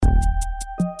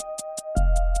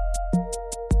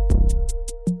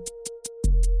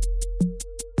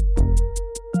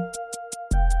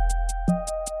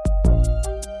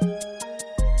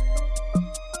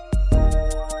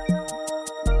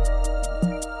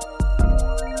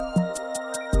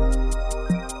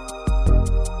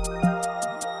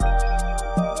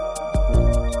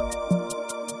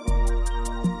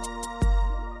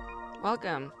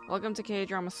welcome. Welcome to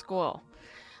K-Drama School.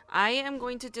 I am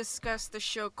going to discuss the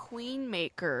show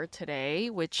Queenmaker today,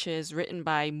 which is written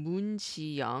by Moon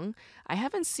Ji-young. I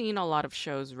haven't seen a lot of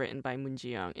shows written by Moon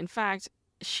Ji-young. In fact,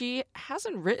 she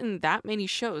hasn't written that many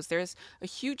shows. There's a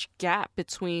huge gap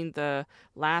between the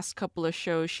last couple of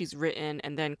shows she's written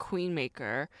and then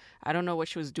Queenmaker. I don't know what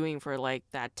she was doing for like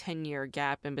that 10-year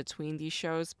gap in between these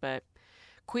shows, but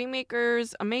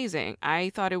Queenmaker's amazing.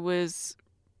 I thought it was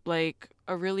like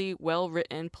a really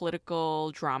well-written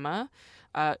political drama.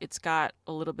 It's got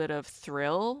a little bit of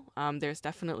thrill. There's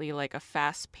definitely like a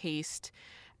fast-paced,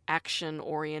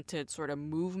 action-oriented sort of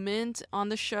movement on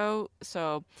the show.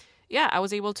 So yeah, I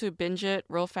was able to binge it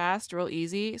real fast, real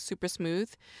easy, super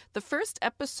smooth. The first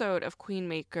episode of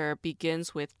Queenmaker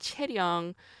begins with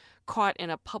Chae-ryung caught in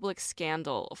a public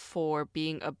scandal for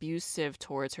being abusive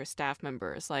towards her staff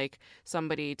members. Like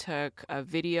somebody took a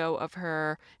video of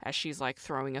her as she's like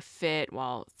throwing a fit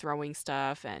while throwing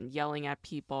stuff and yelling at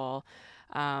people.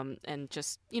 And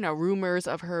just, rumors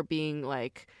of her being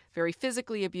like very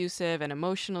physically abusive and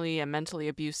emotionally and mentally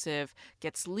abusive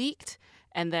gets leaked.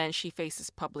 And then she faces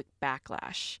public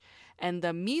backlash. And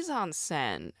the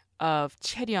mise-en-scène of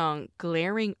Chae-ryung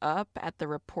glaring up at the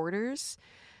reporters,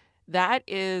 that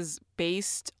is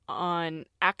based on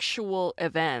actual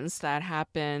events that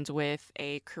happened with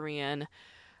a Korean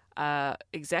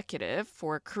executive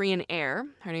for Korean Air.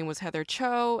 Her name was Heather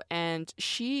Cho, and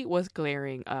she was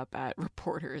glaring up at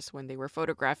reporters when they were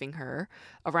photographing her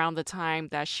around the time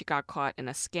that she got caught in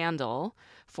a scandal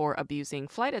for abusing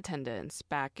flight attendants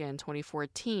back in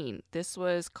 2014. This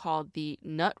was called the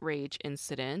Nut Rage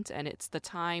incident, and it's the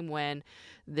time when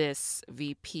this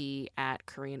VP at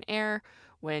Korean Air,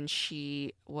 when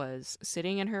she was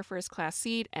sitting in her first class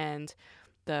seat and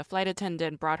the flight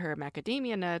attendant brought her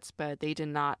macadamia nuts, but they did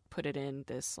not put it in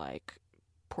this like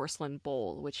porcelain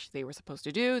bowl, which they were supposed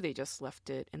to do. They just left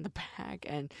it in the bag.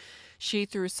 And she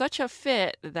threw such a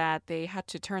fit that they had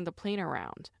to turn the plane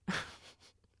around.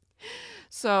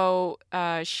 So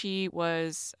she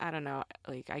was, I don't know,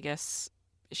 I guess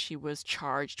she was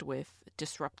charged with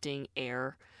disrupting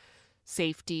air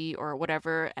safety or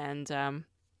whatever. And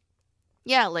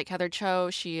Heather Cho,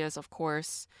 she is, of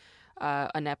course,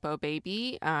 a Nepo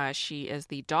baby. She is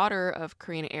the daughter of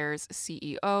Korean Air's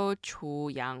CEO, Cho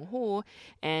Yang-ho.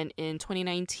 And in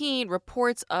 2019,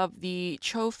 reports of the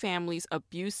Cho family's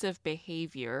abusive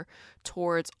behavior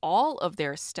towards all of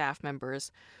their staff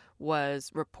members was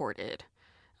reported.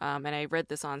 And I read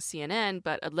this on CNN,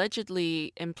 but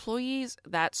allegedly employees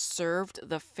that served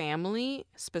the family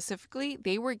specifically,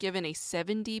 they were given a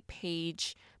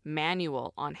 70-page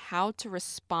manual on how to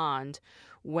respond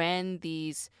when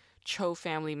these Cho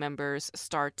family members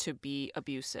start to be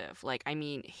abusive.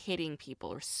 Hitting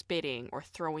people or spitting or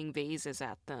throwing vases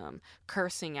at them,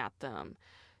 cursing at them,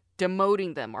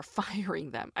 demoting them or firing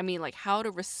them. How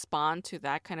to respond to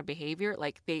that kind of behavior.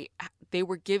 They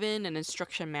were given an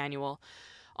instruction manual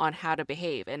on how to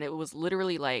behave. And it was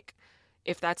literally like,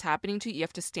 if that's happening to you, you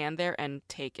have to stand there and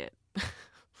take it.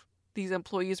 These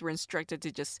employees were instructed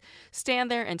to just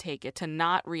stand there and take it, to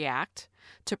not react,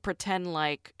 to pretend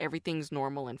like everything's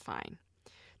normal and fine,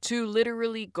 to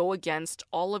literally go against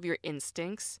all of your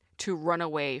instincts, to run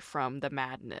away from the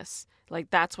madness.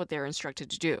 That's what they're instructed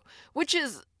to do, which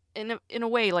is in a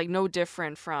way no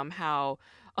different from how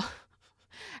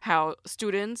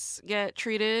students get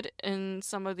treated in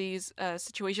some of these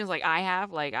situations.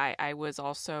 I was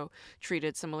also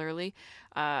treated similarly.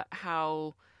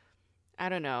 How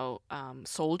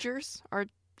soldiers are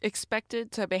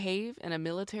expected to behave in a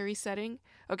military setting.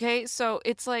 Okay, so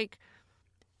it's I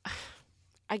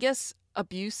guess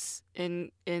abuse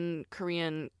in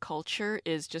Korean culture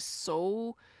is just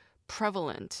so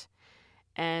prevalent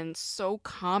and so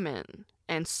common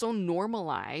and so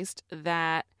normalized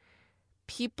that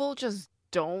people just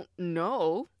don't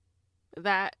know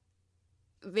that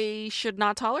they should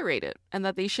not tolerate it and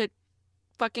that they should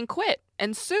fucking quit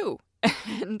and sue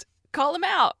and call them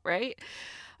out, right?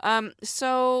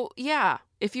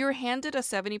 If you're handed a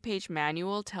 70-page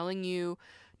manual telling you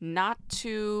not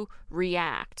to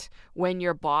react when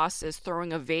your boss is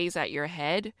throwing a vase at your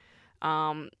head,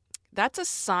 that's a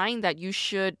sign that you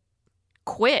should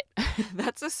quit.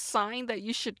 That's a sign that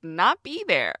you should not be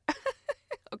there.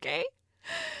 Okay?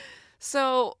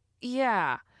 So,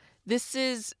 yeah. This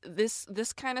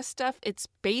kind of stuff, it's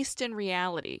based in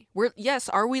reality.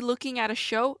 Are we looking at a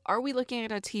show? Are we looking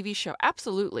at a TV show?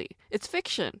 Absolutely. It's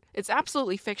fiction. It's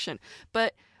absolutely fiction.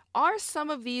 But are some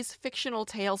of these fictional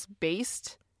tales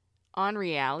based on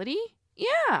reality?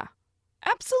 Yeah,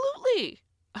 absolutely.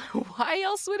 Why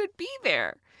else would it be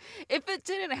there? If it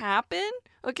didn't happen,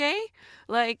 Okay?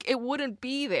 Like, it wouldn't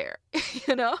be there,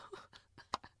 you know?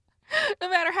 No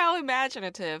matter how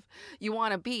imaginative you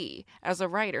want to be as a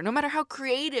writer, no matter how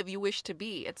creative you wish to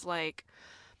be, it's like,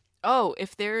 oh,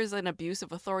 if there's an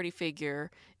abusive authority figure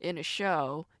in a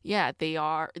show, yeah,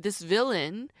 this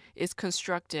villain is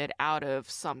constructed out of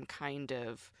some kind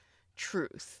of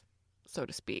truth, so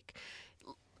to speak.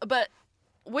 But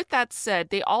with that said,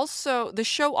 the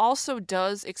show also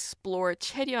does explore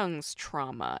Chae-young's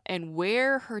trauma and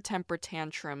where her temper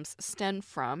tantrums stem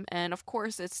from, and of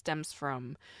course it stems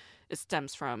from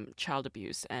child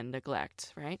abuse and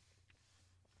neglect, right?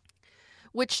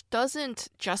 Which doesn't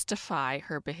justify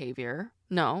her behavior.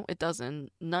 No, it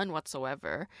doesn't. None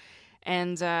whatsoever.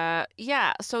 And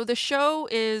yeah, so the show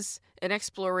is an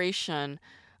exploration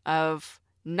of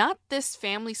not this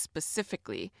family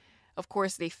specifically. Of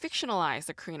course, they fictionalize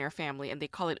the Koreaner family and they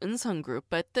call it Eunseong Group,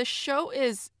 but the show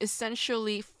is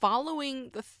essentially following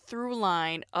the through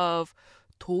line of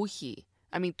Do-hee.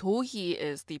 I mean, Do-hee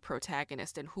is the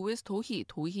protagonist, and who is Do-hee?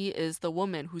 Do-hee is the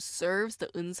woman who serves the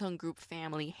Eunseong Group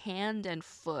family hand and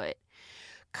foot,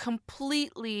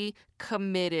 completely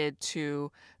committed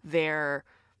to their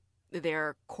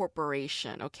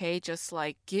corporation, okay? Just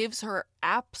like gives her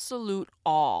absolute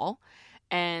all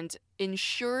and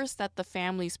ensures that the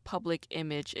family's public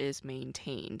image is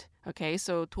maintained. Okay,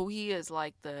 so Do-hee is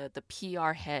like the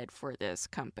PR head for this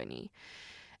company.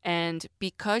 And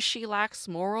because she lacks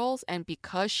morals and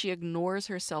because she ignores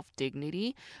her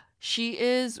self-dignity, she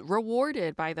is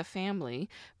rewarded by the family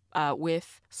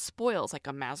with spoils like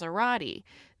a Maserati.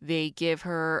 They give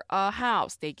her a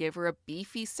house. They give her a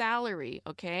beefy salary,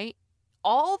 okay?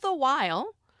 All the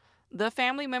while, the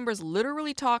family members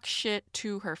literally talk shit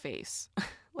to her face.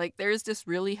 Like, there's this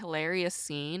really hilarious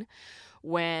scene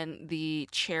when the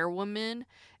chairwoman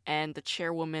and the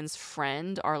chairwoman's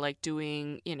friend are like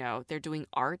doing, they're doing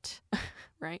art,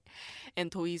 right?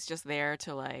 And Toi's just there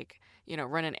to like,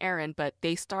 run an errand, but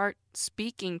they start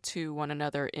speaking to one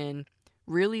another in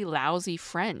really lousy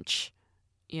French,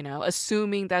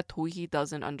 assuming that Tohi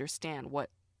doesn't understand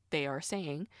what they are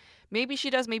saying. Maybe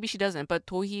she does, maybe she doesn't, but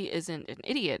Tohi isn't an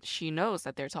idiot. She knows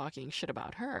that they're talking shit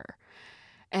about her.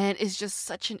 And it's just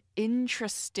such an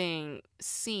interesting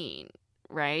scene,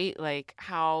 right? Like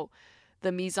how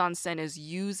the mise en scène is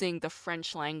using the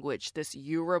French language, this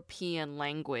European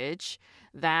language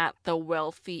that the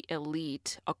wealthy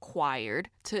elite acquired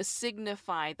to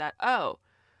signify that, oh,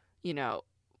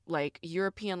 like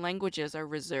European languages are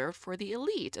reserved for the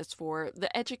elite. It's for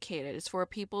the educated. It's for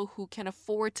people who can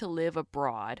afford to live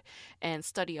abroad and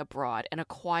study abroad and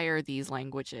acquire these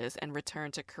languages and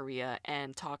return to Korea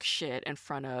and talk shit in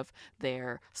front of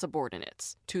their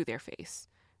subordinates to their face.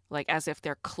 Like as if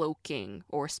they're cloaking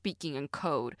or speaking in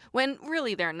code when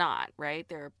really they're not, right?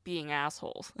 They're being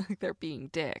assholes. They're being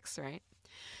dicks, right?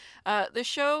 The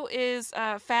show is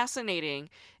fascinating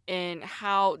in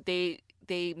how they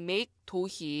make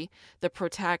Do-hee the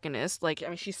protagonist. Like, I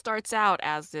mean, she starts out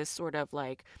as this sort of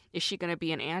like, is she going to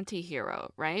be an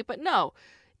anti-hero, right? But no,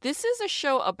 this is a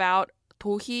show about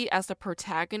Do-hee as the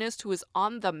protagonist who is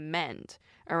on the mend,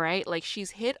 all right? Like,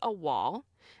 she's hit a wall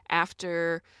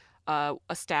after a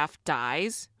staff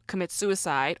dies, commits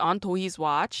suicide on Do-hee's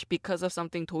watch because of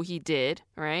something Do-hee did,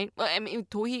 right? Well, I mean,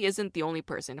 Do-hee isn't the only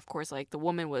person. Of course, like, the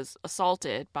woman was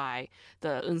assaulted by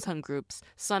the Eunseong Group's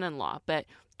son-in-law, but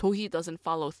Do-hee doesn't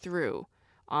follow through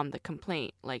on the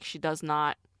complaint. Like, she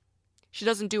doesn't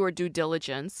do her due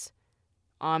diligence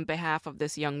on behalf of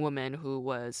this young woman who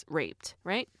was raped,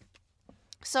 right?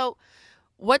 So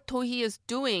what Do-hee is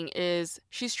doing is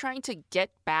she's trying to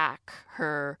get back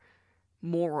her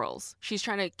morals. She's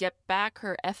trying to get back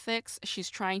her ethics. She's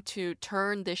trying to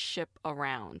turn this ship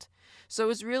around. So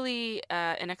it's really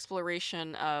an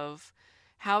exploration of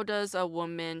how does a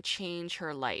woman change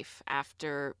her life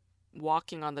after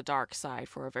walking on the dark side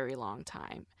for a very long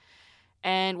time.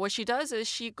 And what she does is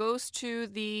she goes to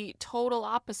the total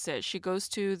opposite. She goes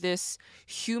to this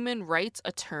human rights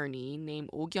attorney named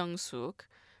Oh Kyung-suk,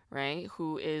 right?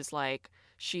 Who is like,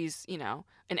 she's,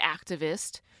 an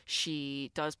activist.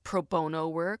 She does pro bono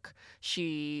work.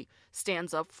 She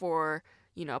stands up for,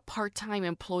 part-time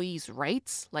employees'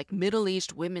 rights, like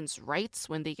middle-aged women's rights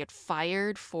when they get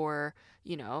fired for,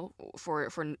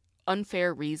 for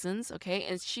unfair reasons, okay?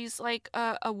 And she's like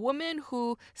a woman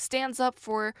who stands up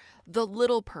for the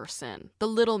little person, the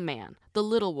little man, the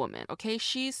little woman, okay?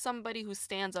 She's somebody who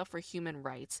stands up for human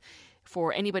rights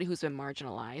for anybody who's been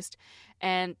marginalized.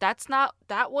 And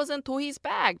that wasn't Do-hee's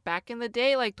bag. Back in the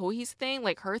day, like Do-hee's thing,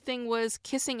 like her thing was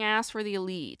kissing ass for the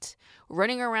elite,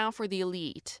 running around for the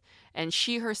elite. And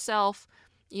she herself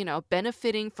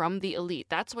benefiting from the elite.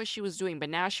 That's what she was doing. But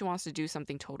now she wants to do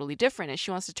something totally different, and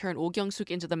she wants to turn Oh Kyung-suk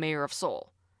into the mayor of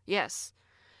Seoul. Yes.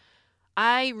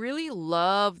 I really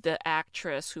love the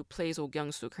actress who plays Oh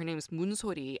Kyung-suk. Her name is Moon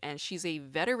So-ri, and she's a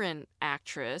veteran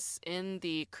actress in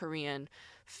the Korean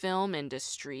film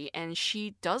industry, and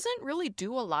she doesn't really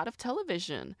do a lot of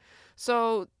television.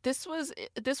 So this was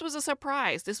a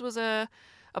surprise. This was a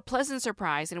pleasant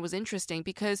surprise, and it was interesting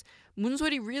because Moon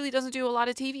So-ri really doesn't do a lot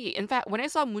of TV. In fact, when I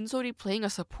saw Moon So-ri playing a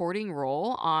supporting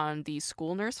role on the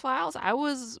School Nurse Files, I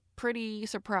was pretty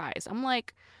surprised. I'm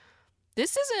like,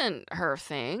 this isn't her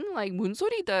thing. Like,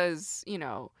 Moonsori does,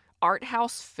 art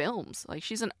house films. Like,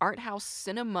 she's an art house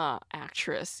cinema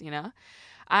actress.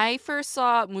 I first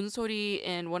saw Moonsori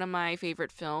in one of my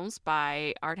favorite films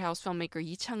by art house filmmaker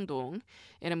Lee Chang-dong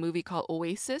in a movie called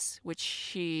Oasis, which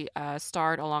she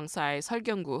starred alongside Seol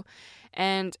Kyung-gu.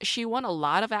 And she won a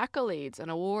lot of accolades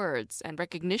and awards and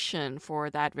recognition for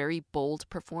that very bold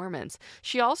performance.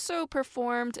 She also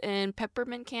performed in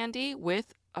Peppermint Candy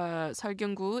with Seol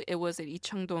Kyung-gu. It was an Lee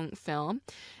Chang-dong film,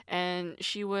 and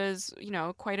she was,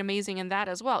 quite amazing in that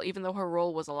as well, even though her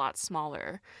role was a lot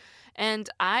smaller. And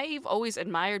I've always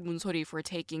admired Moon So-ri for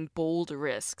taking bold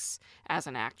risks as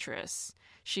an actress.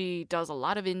 She does a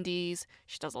lot of indies,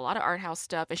 she does a lot of art house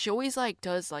stuff, and she always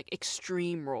does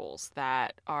extreme roles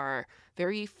that are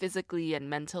very physically and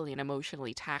mentally and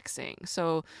emotionally taxing.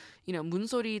 So, Moon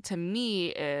So-ri to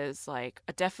me is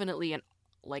definitely an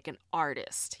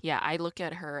artist. Yeah, I look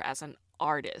at her as an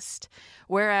artist.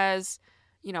 Whereas,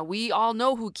 we all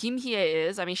know who Kim Hye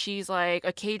is. I mean, she's like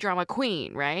a K-drama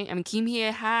queen, right? I mean, Kim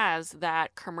Hye has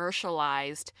that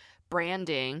commercialized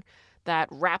branding that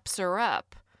wraps her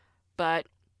up. But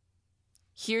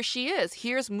here she is.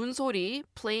 Here's Moon So-ri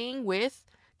playing with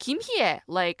Kim Hye,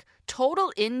 like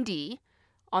total indie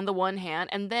on the one hand,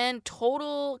 and then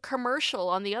total commercial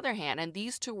on the other hand. And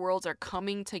these two worlds are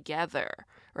coming together,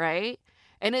 right?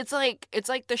 And it's like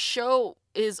the show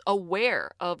is aware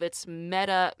of its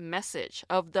meta message,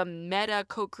 of the meta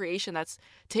co-creation that's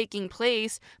taking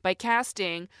place by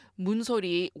casting Moon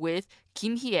So-ri with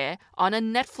Kim Hye on a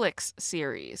Netflix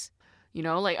series.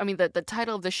 The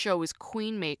title of the show is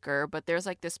Queenmaker, but there's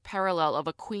this parallel of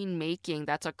a queen making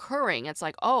that's occurring. It's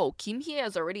like, oh, Kim Hye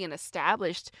is already an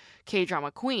established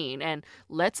K-drama queen, and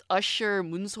let's usher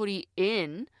Moon So-ri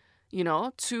in,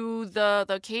 to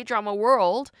the K-drama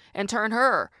world and turn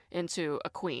her into a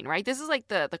queen, right? This is like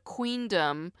the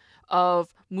queendom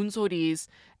of Moon So-ri's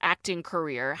acting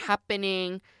career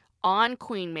happening on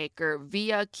Queenmaker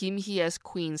via Kim Hye's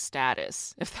queen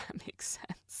status, if that makes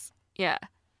sense. Yeah.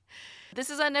 This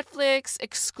is a Netflix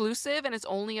exclusive, and it's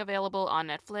only available on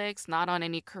Netflix, not on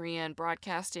any Korean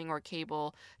broadcasting or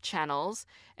cable channels.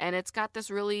 And it's got this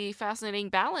really fascinating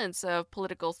balance of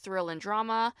political thrill and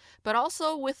drama, but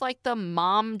also with the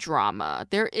mom drama.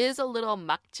 There is a little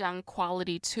makjang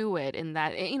quality to it in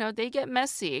that, they get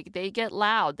messy, they get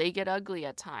loud, they get ugly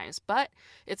at times, but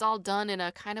it's all done in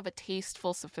a kind of a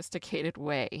tasteful, sophisticated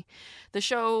way. The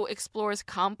show explores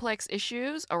complex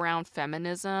issues around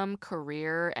feminism,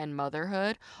 career, and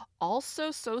motherhood, also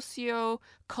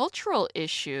socio-cultural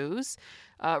issues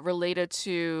related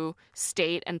to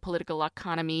state and political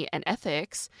economy and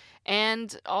ethics,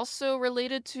 and also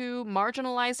related to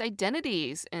marginalized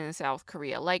identities in South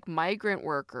Korea, like migrant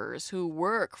workers who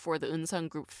work for the Eunsun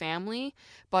Group family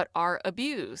but are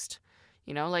abused.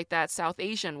 Like that South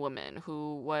Asian woman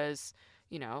who was,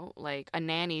 like a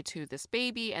nanny to this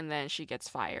baby, and then she gets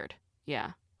fired.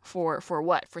 Yeah. For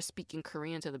what? For speaking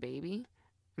Korean to the baby?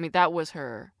 I mean, that was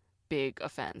her big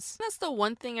offense. That's the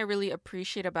one thing I really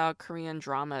appreciate about Korean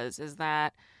dramas, is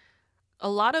that a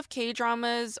lot of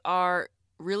K-dramas are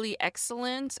really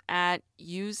excellent at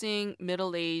using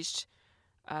middle-aged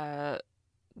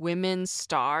women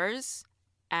stars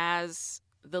as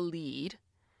the lead,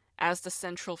 as the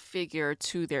central figure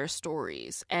to their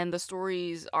stories. And the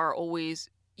stories are always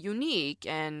unique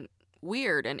and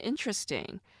weird and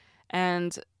interesting.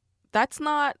 And that's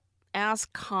not as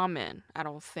common, I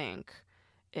don't think,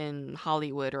 in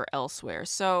Hollywood or elsewhere.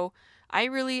 So I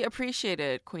really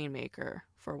appreciated Queenmaker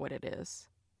for what it is.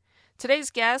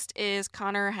 Today's guest is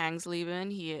Connor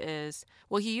Hangsleben.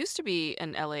 He used to be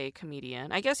an LA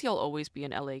comedian. I guess he'll always be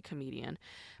an LA comedian.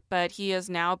 But he is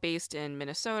now based in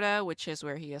Minnesota, which is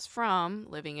where he is from,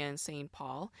 living in St.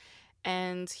 Paul.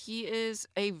 And he is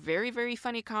a very, very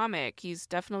funny comic. He's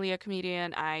definitely a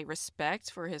comedian I respect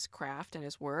for his craft and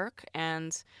his work.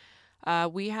 And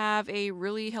we have a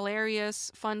really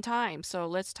hilarious, fun time. So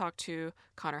let's talk to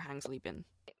Connor Hangsleben.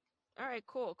 All right,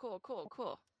 cool.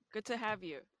 Good to have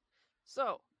you.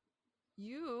 So,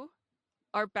 you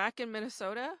are back in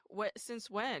Minnesota? What since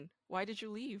when? Why did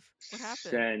you leave? What happened?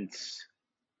 since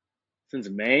since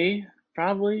May,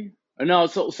 probably. No,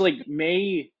 so like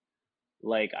May,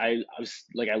 like I was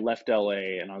like I left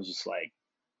LA and I was just like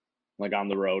on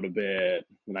the road a bit.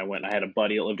 And I went. I had a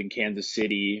buddy that lived in Kansas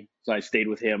City, so I stayed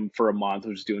with him for a month. I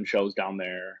was doing shows down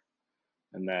there,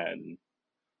 and then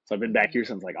so I've been back Mm-hmm. here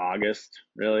since like August,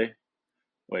 really,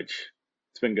 which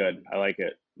it's been good. I like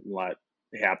it a lot.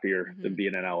 Happier Mm-hmm. than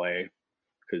being in LA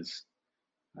because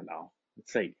I don't know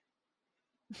it's like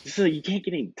you can't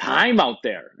get any time out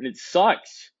there, and it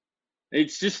sucks.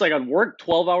 It's just like I'd work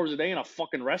 12 hours a day in a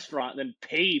fucking restaurant and then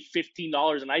pay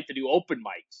 $15 a night to do open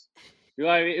mics. You know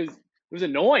what I mean? It was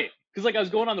annoying because like I was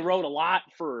going on the road a lot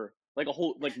for like a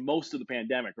whole like most of the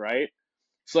pandemic, right?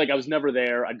 So like I was never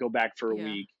there. I'd go back for a Yeah.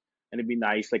 week and it'd be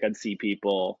nice. Like I'd see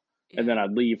people and then Yeah.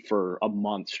 I'd leave for a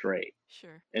month straight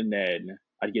Sure. and then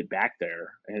I'd get back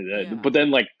there. And Yeah. but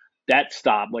then like that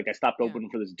stopped. Like I stopped Yeah. opening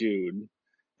for this dude,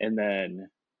 and then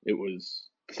it was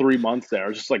 3 months there. I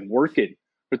was just like working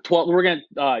for 12. We're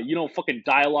gonna fucking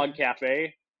Dialogue Yeah.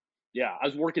 Cafe. Yeah, I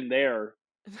was working there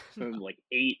from No. like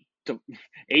 8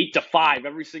 to 5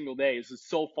 every single day. This is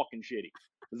so fucking shitty.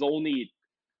 There's only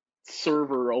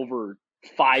server over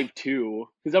 5'2"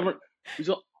 because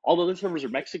all the other servers are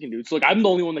Mexican dudes. So like I'm the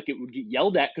only one that would get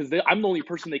yelled at because I'm the only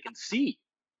person they can see.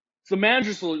 So the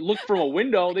managers will look from a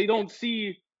window. They don't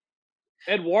see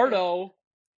Yeah. Eduardo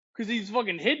because he's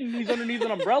fucking hidden. He's underneath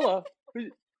an umbrella.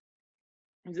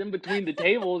 He's in between the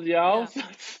tables, you know. Yeah. So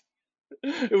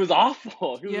it was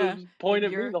awful. He was Yeah. just And pointing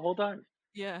at me you're the whole time.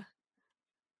 yeah.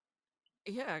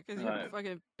 Yeah, because you're Uh,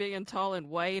 fucking big and tall and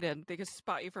white and they can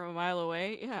spot you from a mile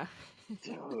away. Yeah.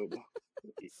 dude,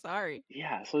 Sorry.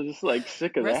 yeah. So just like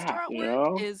sick of that, Restaurant you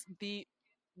work know. is the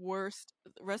worst.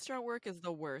 Restaurant work is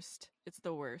the worst. It's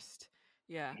the worst.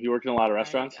 Yeah. You worked in a lot of I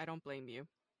restaurants. I don't blame you.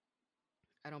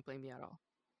 I don't blame you at all.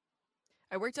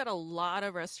 I worked at a lot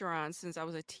of restaurants since I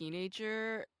was a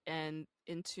teenager and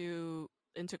into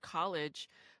college,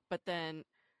 but then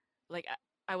like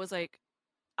I was like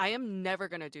I am never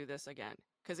going to do this again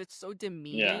because it's so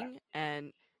Yeah. demeaning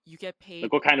and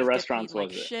Like what kind of you get paid restaurants like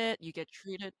was it? shit, you get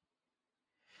treated.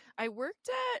 I worked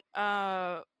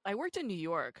in New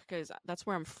York cuz that's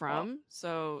where I'm Oh, from.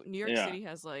 So New York yeah, City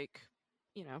has like,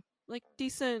 you know, like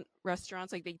decent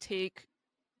restaurants, like they take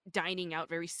dining out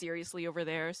very seriously over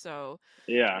there. So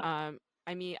yeah. um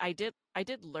I mean, I did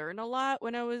learn a lot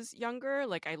when I was younger.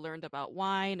 Like I learned about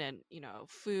wine and,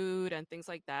 food and things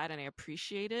like that and I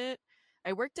appreciate it.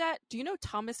 I worked at do you know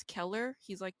Thomas Keller?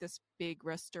 He's like this big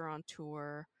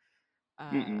restaurateur.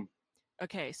 Uh Mm-mm.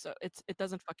 okay, so it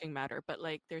doesn't fucking matter, but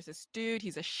like there's this dude,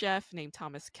 he's a chef named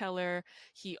Thomas Keller.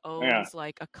 He Yeah. owns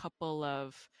like a couple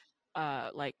of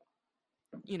like,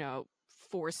 you know,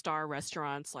 four-star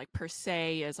restaurants, like Per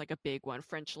Se is like a big one,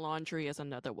 French Laundry is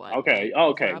another one, Okay. like Oh,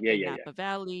 over okay. up Yeah, in yeah, yeah. Napa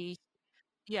Valley.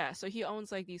 Yeah, so he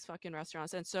owns like these fucking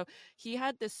restaurants. And so he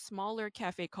had this smaller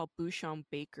cafe called Bouchon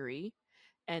Bakery,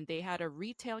 and they had a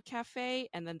retail cafe,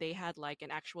 and then they had like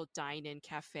an actual dine-in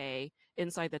cafe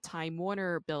inside the Time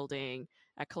Warner building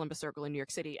at Columbus Circle in New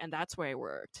York City, and that's where I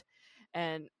worked.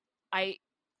 And I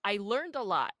I learned a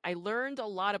lot. I learned a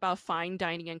lot about fine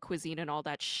dining and cuisine and all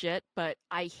that shit, but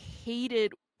I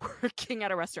hated working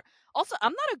at a restaurant. Also,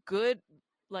 I'm not a good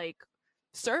like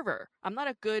server. I'm not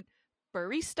a good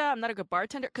barista. I'm not a good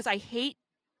bartender because I hate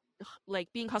like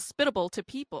being hospitable to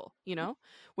people,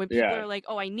 when people Yeah. are like,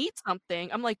 oh, I need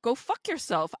something, I'm like, go fuck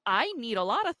yourself. I need a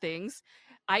lot of things.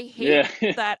 I hate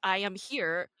Yeah. that I am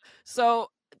here. So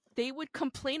they would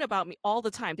complain about me all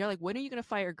the time. They're like, when are you going to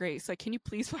fire Grace? Like, can you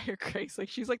please fire Grace? Like,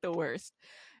 she's like the worst.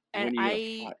 And When are you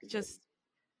gonna I fire? just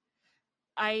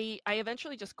I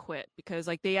eventually just quit because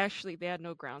like they had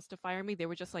no grounds to fire me. They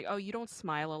were just like, oh, you don't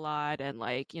smile a lot and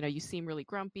like, you seem really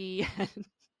grumpy and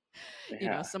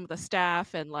Yeah. some of the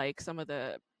staff and like some of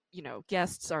the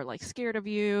guests are like scared of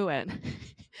you and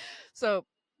so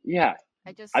Yeah.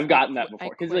 I just I've gotten that I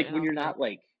before because quit like and I when was you're like, not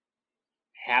like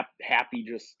happy,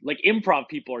 just like improv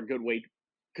people are a good way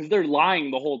because they're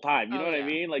lying the whole time. You know oh what I yeah,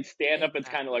 mean? Like stand up, it's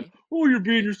kind of like, exactly, oh, you're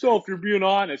being yourself, you're exactly, being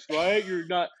honest, right? You're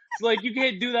not. It's like you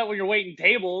can't do that when you're waiting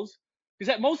tables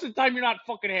because most of the time you're not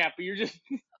fucking happy. You're just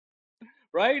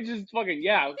right, just fucking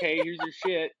yeah. Okay, here's your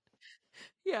shit.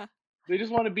 yeah, They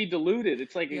just want to be deluded.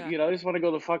 It's like yeah, I just want to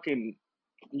go to fucking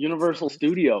it's the Universal worst.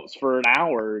 Studios for an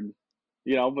hour, and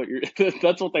but you're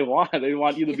that's what they want. They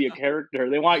want you to be a Yeah, character.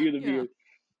 They want you to be yeah,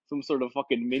 some sort of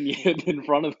fucking minion in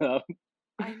front of them.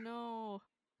 I know,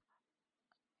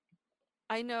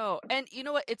 I know. And you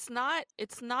know what? It's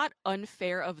not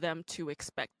unfair of them to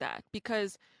expect that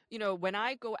because, when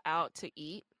I go out to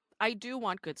eat, I do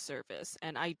want good service,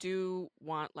 and I do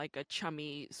want like a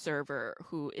chummy server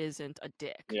who isn't a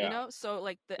dick, you Yeah, know? So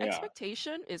like the yeah,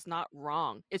 expectation is not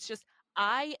wrong. It's just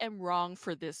I am wrong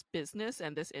for this business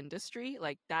and this industry.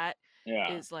 Like that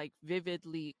yeah, is like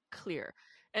vividly clear.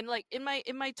 And like in my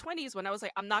 20s when I was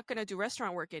like I'm not going to do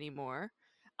restaurant work anymore,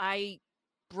 I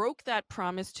broke that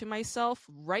promise to myself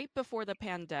right before the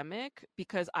pandemic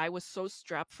because I was so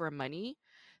strapped for money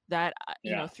that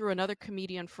yeah, through another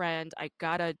comedian friend I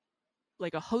got a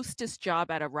hostess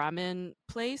job at a ramen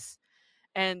place,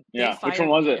 and they yeah. Which one fired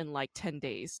was me it? in like 10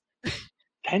 days.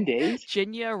 10 days?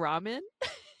 Jinya Ramen.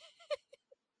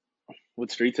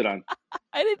 What street's it on?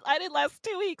 I didn't last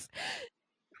 2 weeks.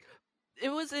 It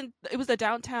was the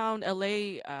downtown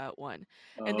LA one,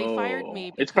 and they fired Oh,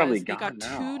 me it's probably because they got gone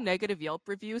two now. negative Yelp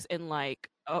reviews in like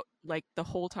the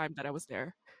whole time that I was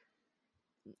there.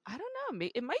 I don't know.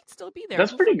 It might still be there.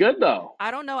 That's Who pretty fucking good though.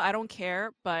 I don't know. I don't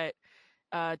care, but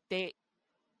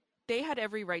they had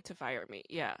every right to fire me.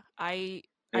 Yeah. I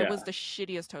was Yeah, the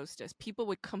shittiest hostess. People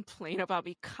would complain about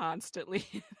me constantly.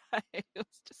 It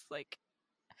was just like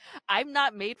I'm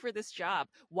not made for this job.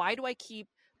 Why do I keep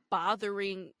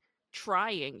bothering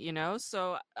trying, you know?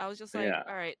 So I was just like, yeah.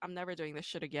 all right, I'm never doing this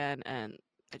shit again, and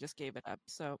I just gave it up.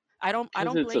 So I Because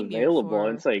don't it's blame you available.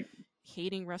 for It's like,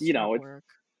 hating you know, restaurant it's work.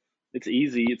 it's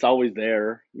easy. It's always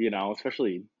there.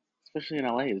 Especially in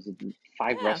LA. There's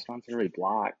five Yeah. restaurants in every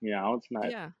block. It's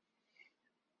not. Yeah.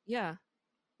 Yeah.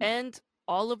 And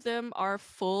all of them are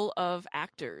full of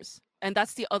actors. And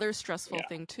that's the other stressful Yeah,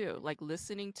 thing too. Like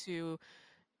listening to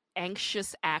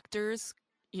anxious actors,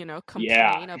 yeah.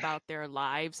 complain about their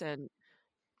lives and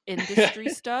industry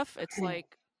stuff. It's like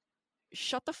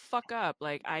shut the fuck up.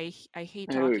 Like I hate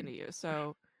talking to Dude, you.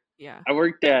 So, yeah. I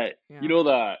worked at Yeah.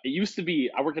 it used to be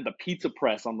I worked at the Pizza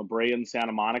Press on La Brea in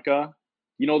Santa Monica.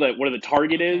 You know that where the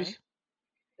Target Okay. is,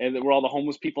 and where all the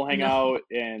homeless people hang No. out,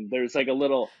 and there's like a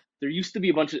little. There used to be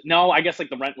a bunch of no, I guess like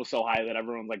the rent was so high that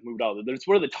everyone like moved out. There's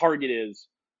where the Target is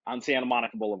on Santa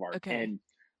Monica Boulevard, Okay. and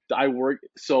I work.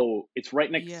 So it's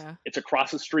right next. Yeah. It's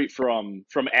across the street from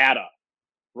Ada,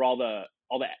 where all the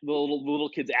little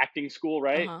kids acting school,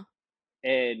 right? Uh-huh.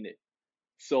 And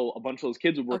so a bunch of those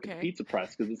kids would work at the Okay. Pizza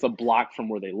Press because it's a block from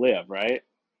where they live, right?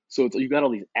 So you got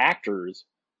all these actors,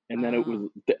 and then it Oh.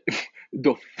 was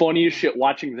the funniest Yeah. shit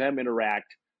watching them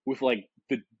interact with like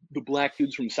the black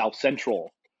dudes from South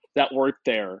Central that worked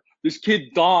there. This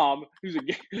kid Dom,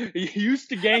 he used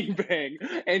to gangbang,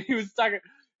 and he was talking.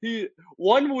 He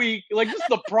 1 week, like just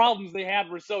the problems they had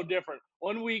were so different.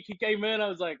 1 week he came in, I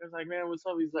was like, man, what's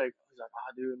up?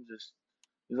 Ah, dude, I'm just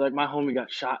He's like, my homie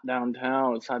got shot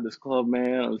downtown outside this club,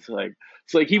 man. It's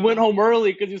like he went Uh-huh. home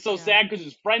early because he was so Yeah. sad because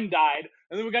his friend died.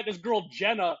 And then we got this girl,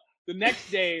 Jenna, the next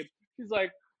day. She's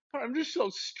like, I'm just so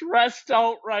stressed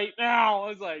out right now. I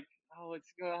was like, oh,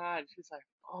 what's going on? She's like,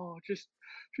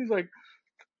 she's like,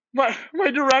 my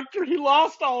director, he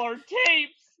lost all our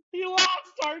tapes. He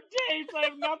lost our tapes. I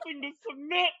have nothing to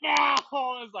submit now. I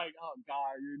was like, oh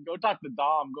god, dude, go talk to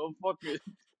Dom. Go fucking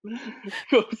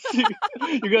go see.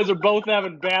 You guys are both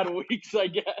having bad weeks, I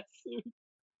guess.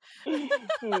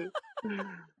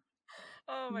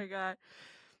 Oh my God.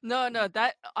 No, no,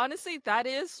 that honestly, that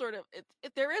is sort of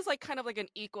there is like kind of like an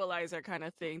equalizer kind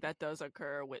of thing that does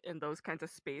occur in those kinds of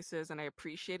spaces, and I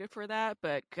appreciate it for that.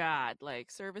 But God, like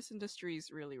service industry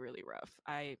is really, really rough.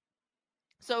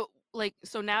 So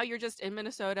now you're just in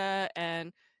Minnesota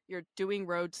and you're doing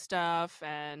road stuff,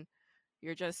 and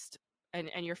you're just and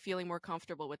you're feeling more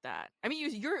comfortable with that. I mean,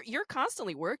 you're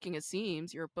constantly working. It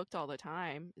seems you're booked all the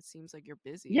time. It seems like you're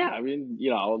Yeah, busy. I mean,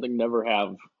 they never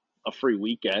have a free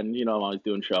weekend. I'm always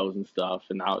doing shows and stuff,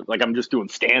 and now like I'm just doing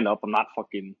stand up. I'm not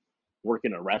fucking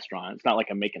working a restaurant. It's not like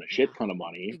I'm making a shit Yeah, ton of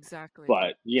money, exactly.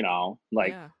 but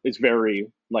like Yeah, it's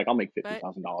very like I'll make fifty but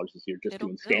thousand dollars this year just it'll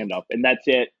doing stand build. up, and that's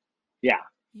it. Yeah,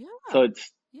 so Yeah,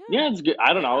 yeah, yeah, it's good.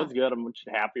 I don't know, yeah. it's good. I'm much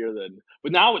happier than,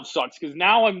 but now it sucks because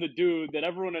now I'm the dude that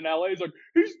everyone in LA is like,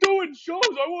 he's doing shows.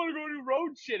 I want to go do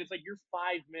road shit. It's like you're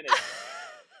 5 minutes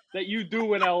that you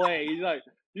do in LA. He's like,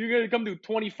 you're gonna come do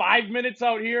 25 minutes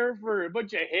out here for a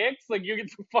bunch of hicks? Like, you get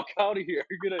the fuck out of here.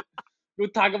 You're gonna go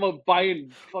talk about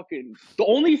buying fucking. The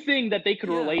only thing that they could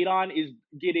Yeah. relate on is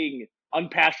getting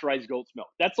unpasteurized goat's milk.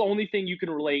 That's the only thing you can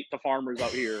relate to farmers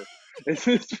out here. It's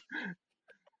just,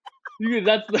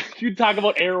 you talk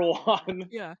about Erewhon,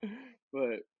 Yeah.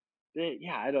 but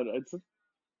yeah, I don't know.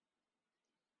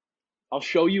 I'll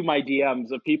show you my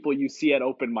DMs of people you see at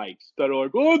open mics that are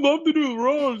like, "Oh, I'd love to do the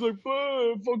roast." Like,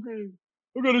 fucking,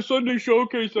 I got a Sunday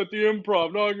showcase at the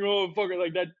Improv. No, I can go fucking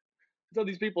like that. That's how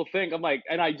these people think. I'm like,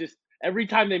 and I just every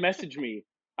time they message me,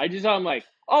 I'm like,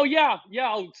 oh yeah,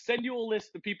 I'll send you a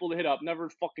list of people to hit up. Never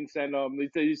fucking send them.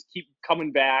 They just keep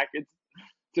coming back. It's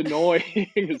annoying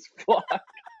as fuck.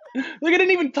 Like I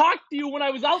didn't even talk to you when I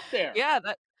was out there. Yeah,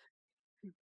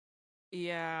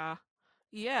 yeah.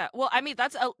 Yeah. Well, I mean,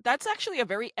 that's actually a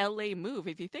very LA move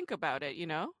if you think about it, you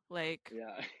know? Like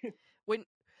Yeah, when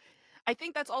I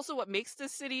think that's also what makes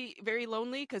this city very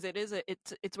lonely because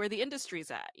it's where the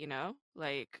industry's at, you know?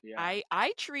 Like yeah,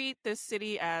 I treat this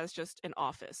city as just an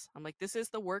office. I'm like, this is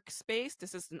the workspace,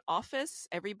 this is an office.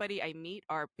 Everybody I meet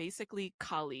are basically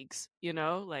colleagues, you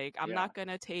know? Like I'm yeah, not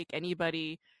gonna take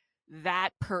anybody that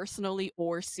personally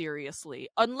or seriously.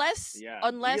 Unless yeah. You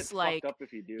get unless fucked like, up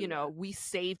if you do you know, that. we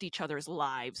saved each other's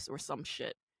lives or some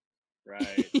shit.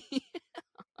 Right.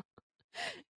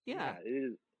 Yeah, Yeah, it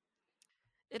is.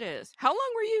 it is. How long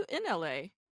were you in LA?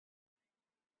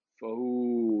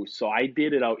 Oh, so I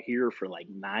did it out here for like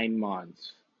 9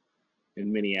 months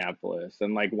in Minneapolis,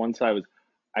 and like once I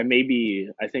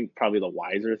think probably the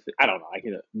wiser I don't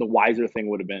know. The wiser thing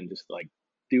would have been just like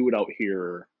do it out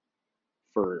here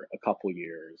for a couple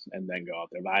years and then go out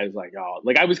there. But I was like, oh,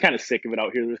 like I was kind of sick of it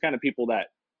out here. There's kind of people that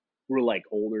were like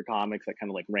older comics that kind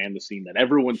of like ran the scene that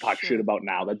everyone talks shit Sure. about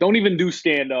now that don't even do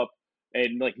stand up,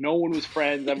 and like no one was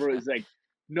friends. Everyone Yeah, was like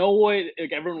no one,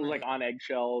 like everyone was like right. on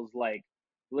eggshells. Like,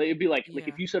 it'd be like if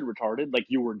Yeah. you said retarded, like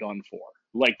you were done for.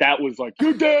 Like that was like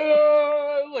you're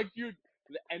dead. Like you're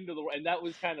the end of the world. And that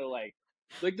was kind of like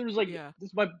there was like Yeah.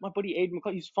 this my buddy Aiden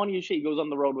McCall. He's funny as shit. He goes on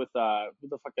the road with the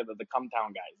fuck the Come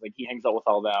Town guys. Like he hangs out with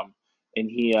all them, and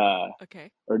he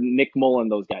Okay. or Nick Mullen,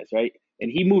 those guys, right?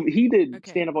 And he did Okay.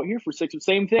 stand up out here for 6,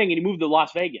 same thing, and he moved to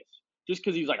Las Vegas just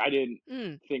because he's like, I didn't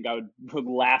Mm. think I would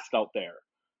last out there.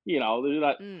 You know, there's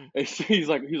not. Mm. He's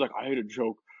like, I had a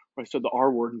joke where I said the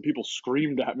R word and people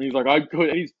screamed at me. He's like, I could.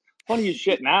 And he's funny as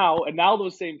shit now, and now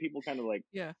those same people kind of like,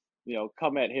 Yeah.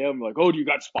 come at him like, oh, do you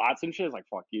got spots and shit? It's like,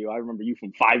 fuck you. I remember you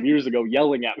from 5 years ago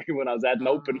yelling at me when I was at an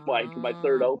open mic, my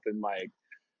third Uh, open mic.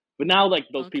 But now, like,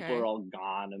 those people are okay. all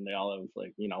gone and they all have,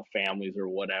 like, families or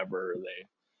whatever. They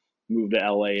moved to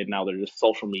LA and now they're just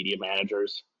social media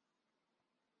managers.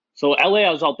 So, LA,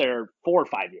 I was out there 4 or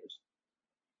 5 years.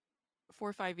 4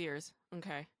 or 5 years.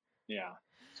 Okay. Yeah.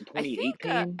 So, I think,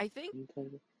 2018? I think,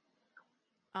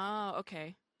 oh,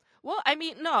 okay. Well, I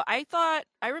mean, no, I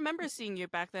remember seeing you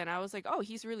back then. I was like, oh,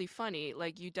 he's really funny.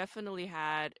 Like, you definitely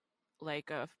had like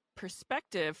a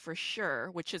perspective for sure,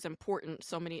 which is important.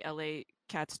 So many LA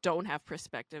cats don't have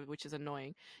perspective, which is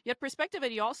annoying. You had perspective,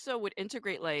 and you also would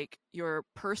integrate like your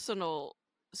personal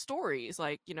stories,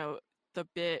 like, you know, the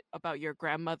bit about your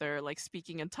grandmother like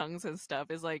speaking in tongues and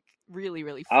stuff is like really,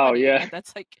 really Oh, funny. yeah. And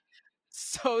that's like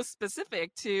so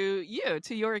specific to you,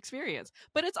 to your experience.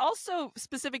 But it's also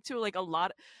specific to like a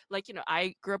lot, like, you know,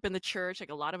 I grew up in the church, like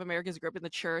a lot of Americans grew up in the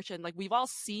church, and like we've all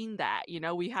seen that, you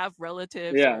know, we have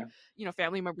relatives or, Yeah. you know,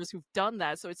 family members who've done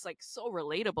that. So it's like so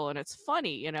relatable and it's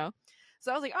funny, you know?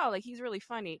 So I was like, oh, like he's really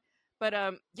funny. But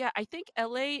yeah, I think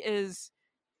LA is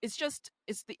it's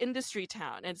the industry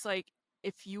town. And it's like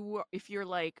if you're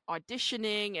like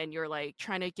auditioning and you're like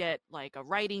trying to get like a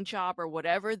writing job or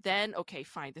whatever, then okay,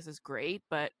 fine, this is great.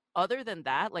 But other than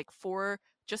that, like for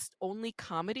just only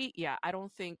comedy, yeah, I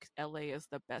don't think LA is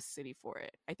the best city for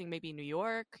it. I think maybe New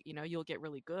York, you know, you'll get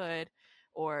really good.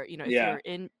 Or, you know, if Yeah.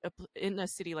 you're in a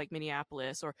city like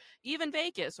Minneapolis or even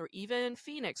Vegas or even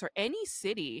Phoenix or any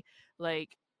city,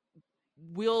 like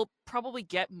we'll probably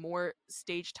get more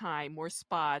stage time, more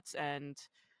spots, and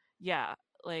yeah,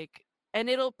 like, and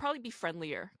it'll probably be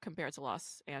friendlier compared to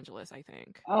Los Angeles, I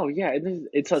think. Oh, yeah.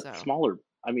 It's a So, smaller,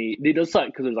 I mean, it does suck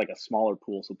because there's like a smaller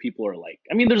pool. So, people are like,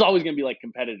 I mean, there's always going to be like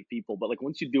competitive people, but like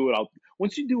once you do it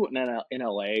in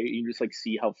LA, you just like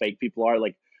see how fake people are.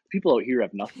 Like, people out here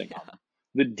have nothing on yeah. them.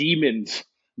 The demons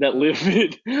that live Uh,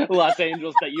 in Los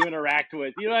Angeles that you interact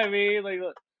with. You know what I mean? Like,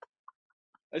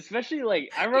 especially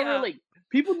like I remember yeah. like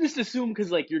people just assume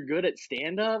because like you're good at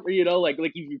stand up or like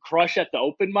if you crush at the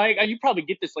open mic, and you probably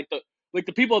get this like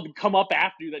the people that come up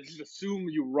after you that just assume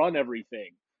you run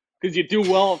everything because you do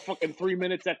well at fucking 3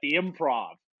 minutes at the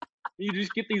improv. You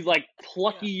just get these like Yeah.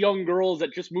 plucky young girls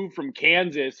that just moved from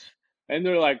Kansas, and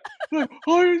they're like,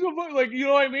 oh, you're so like, you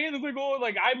know what I mean? It's like, oh,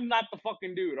 like I'm not the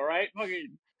fucking dude, all right?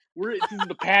 Fucking, this is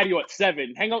the patio at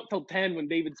 7. Hang out till 10 when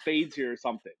David Spade's here or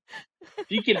something.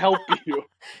 He can help you.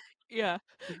 Yeah.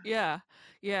 Yeah.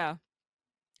 Yeah.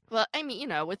 Well, I mean, you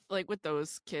know, with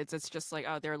those kids, it's just like,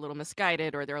 oh, they're a little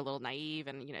misguided or they're a little naive,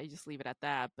 and you know, you just leave it at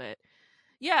that. But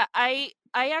yeah, I'm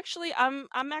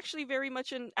actually very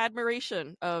much in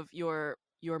admiration of your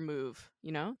move,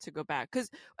 you know, to go back. Cuz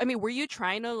I mean, were you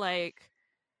trying to like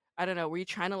I don't know, were you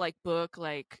trying to like book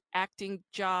like acting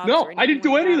jobs or No, I anything didn't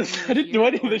do like any of that when this. you were I didn't do here,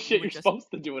 any of or the you shit were you're just supposed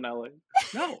to do in LA.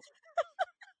 No,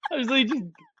 I was like just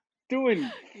doing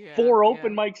yeah, 4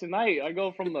 open yeah. mics a night. I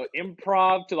go from the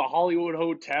Improv to the Hollywood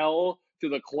Hotel to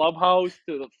the Clubhouse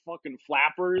to the fucking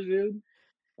Flappers, dude.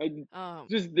 I Oh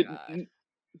just my God.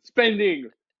 spending.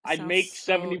 It I'd sounds make so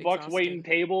 70 bucks waiting exhausting.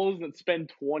 tables and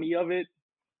spend 20 of it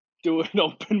doing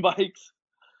open mics,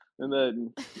 and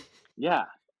then yeah,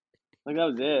 like that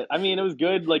was it. I mean, it was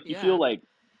good. Like you feel Yeah. like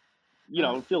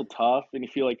Ugh. feel tough and you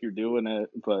feel like you're doing it,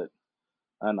 but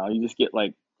I don't know. You just get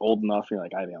like old enough. You're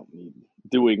like, I don't need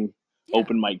doing Yeah,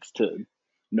 open mics to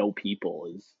know people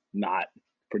is not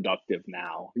productive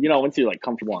now. Once you're like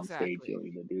comfortable on stage, you exactly. don't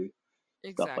need to do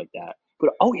stuff like Exactly. that.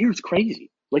 But oh, here's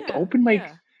crazy. Like the Yeah, open mics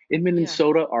yeah, in yeah.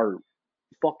 Minnesota are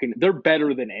fucking. They're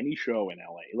better than any show in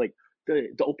LA. Like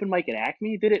the open mic at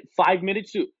Acme did it 5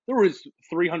 minutes. There was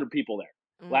 300 people there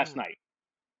last Mm, night,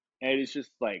 and it's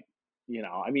just like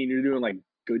I mean, you're doing like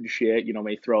good shit.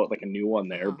 May throw out like a new one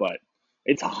there, uh-huh. but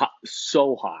it's hot,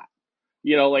 so hot.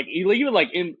 Like even like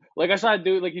in like I saw a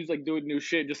dude like he's like doing new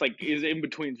shit, just like is in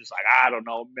between, just like I don't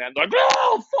know, man. They're like,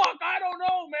 oh fuck, I don't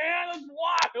know, man. That's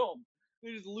wild.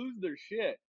 They just lose their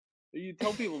shit. You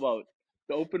tell people about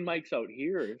the open mics out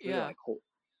here, they're Yeah. like,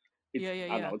 it's Yeah, yeah, I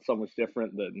don't yeah. know, it's so much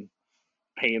different than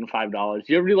paying $5.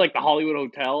 You ever do like the Hollywood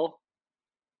Hotel?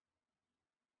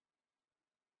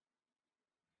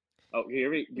 Oh, you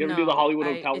ever do the No, Hollywood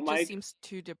I Hotel it just mic? seems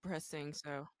too depressing,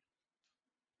 so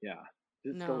Yeah,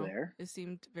 is it still no, there? it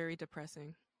seemed very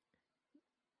depressing.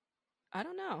 I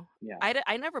don't know. Yeah,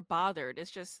 I never bothered.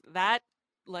 It's just that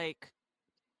like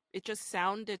it just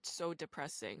sounded so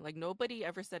depressing. Like nobody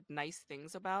ever said nice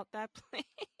things about that place,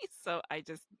 so I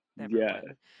just never yeah, went.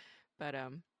 But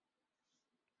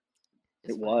it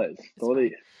it's fine. was It's totally. fine.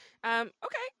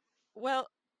 Okay. Well,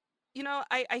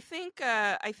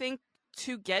 I think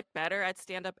to get better at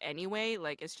stand up anyway,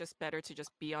 like it's just better to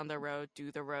just be on the road,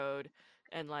 do the road,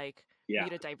 and like Yeah,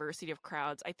 meet a diversity of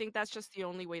crowds. I think that's just the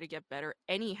only way to get better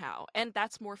anyhow, and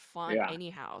that's more fun yeah.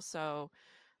 anyhow. So,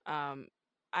 um,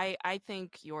 I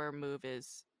think your move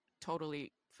is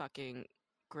totally fucking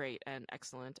great and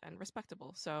excellent and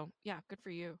respectable. So yeah, good for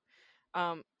you.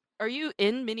 Um, are you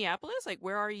in Minneapolis? Like,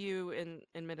 where are you in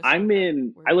Minnesota?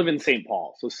 Where are I you live in based? St.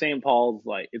 Paul. So St. Paul's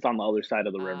like it's on the other side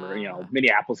of the river. Uh,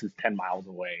 Minneapolis is 10 miles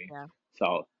away. yeah,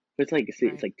 So it's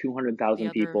right. like The 200,000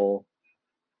 other, people,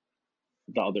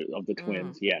 the other of the mm,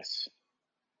 twins. Yes.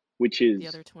 Which the is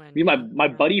other twin. my Yeah, my yeah.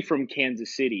 buddy from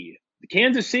Kansas City.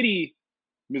 Kansas City,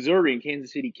 Missouri and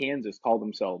Kansas City, Kansas call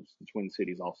themselves the Twin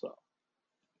Cities also.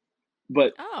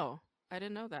 But Oh, I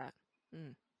didn't know that.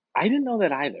 Mm. I didn't know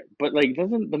that either. But like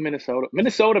doesn't the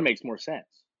Minnesota makes more sense,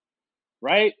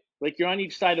 right? Like you're on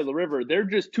each side of the river. They're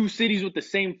just two cities with the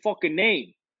same fucking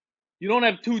name. You don't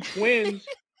have two twins.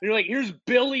 You're like, here's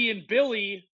Billy and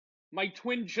Billy, my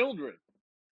twin children,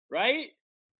 right?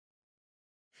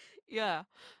 Yeah,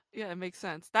 yeah, it makes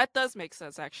sense. That does make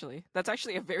sense, actually. That's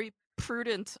actually a very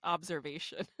prudent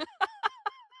observation.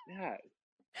 Yeah.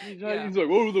 Yeah. He's like,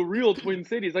 oh, the real Twin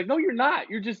Cities. Like, no, you're not.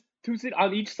 You're just two cities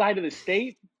on each side of the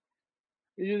state.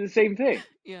 You're the same thing.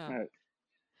 Yeah. Uh,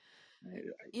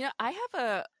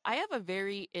 I have a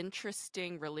very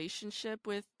interesting relationship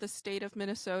with the state of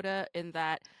Minnesota in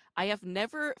that I have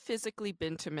never physically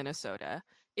been to Minnesota.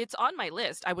 It's on my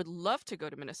list. I would love to go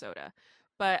to Minnesota,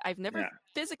 but I've never yeah.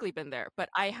 physically been there. But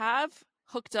I have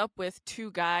hooked up with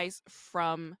two guys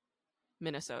from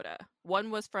Minnesota. One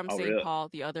was from Oh, St. really? Paul,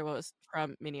 the other was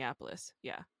from Minneapolis.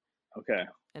 Yeah. Okay.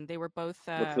 And they were both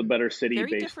What's the better city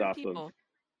very based different off of people.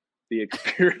 the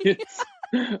experience?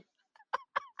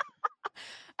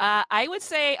 I would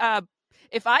say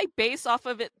if I base off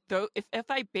of it though, if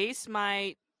I base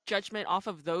my judgment off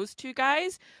of those two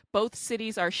guys, both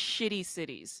cities are shitty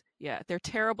cities. Yeah, they're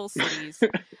terrible cities.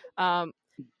 Um,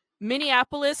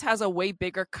 Minneapolis has a way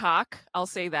bigger cock. I'll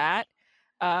say that.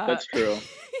 Uh, That's true.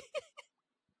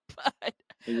 but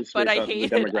It's just but based I on the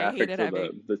hated I hated demographics of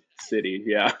having the city.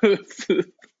 Yeah.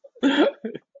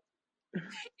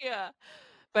 yeah.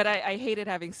 But I hated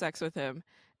having sex with him.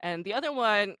 And the other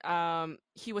one,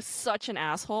 he was such an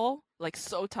asshole, like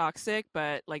so toxic,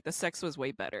 but like the sex was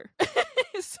way better.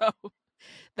 So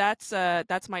that's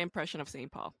my impression of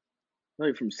St. Paul.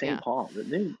 Like from St. Yeah. Paul.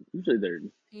 Usually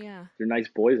Yeah. they're nice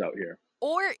boys out here.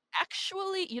 Or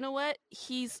actually, you know what?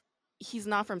 He's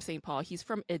not from St. Paul. He's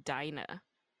from Edina.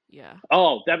 Yeah.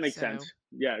 Oh, that makes So sense.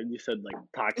 Yeah, you said like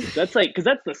toxic. That's like because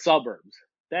that's the suburbs.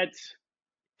 That's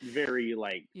very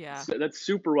like yeah. that's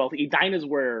super wealthy. Edina's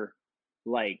where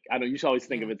like I don't. You should always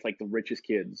think of Yeah. it's like the richest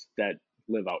kids that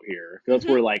live out here. That's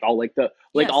where like all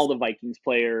Yes. the Vikings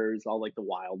players, all like the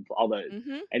Wild, all the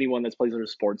Mm-hmm. anyone that plays on a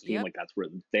sports team, Yep. like that's where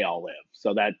they all live.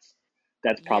 So that's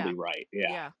Yeah. probably right.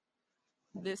 Yeah. Yeah.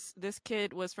 This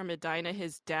kid was from Edina.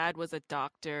 His dad was a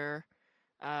doctor.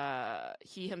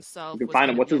 He You himself can was find going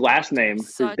him. to What's be a his last doctor. name?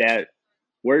 His dad.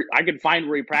 Where I could find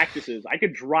where he practices. I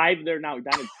could drive there now.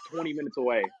 Down 20 minutes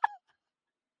away.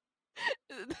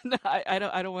 No, I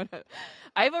don't want to.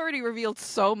 I've already revealed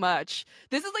so much.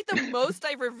 This is like the most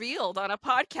I've revealed on a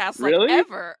podcast like Really?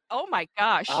 ever. Oh my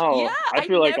gosh. Yeah, Oh, I I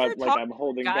feel like never talked I'm to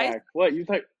holding guys back. What you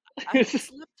think? I've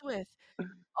slept with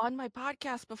on my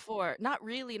podcast before. Not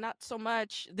really, not so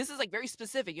much. This is like very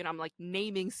specific. I'm like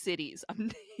naming cities. I'm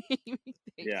naming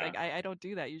things. Yeah. Like I don't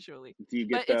do that usually. Do you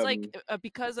But get it's like them?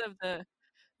 because of the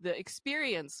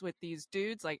experience with these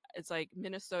dudes, like it's like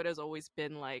Minnesota's always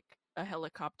been like a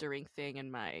helicoptering thing in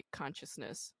my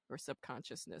consciousness or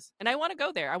subconsciousness. And I want to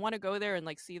go there. I want to go there and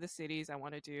like see the cities. I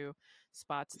want to do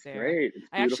spots It's there. great. It's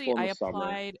I beautiful in I the summer.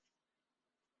 applied.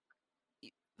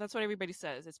 That's what everybody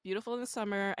says. It's beautiful in the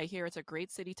summer. I hear it's a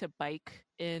great city to bike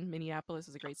in. Minneapolis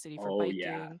is a great city for Oh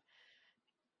yeah. biking.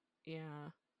 Yeah.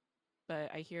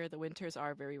 But I hear the winters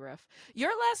are very rough.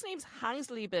 Your last name's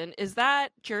Hangsleben. Is that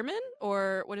German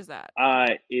or what is that?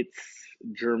 It's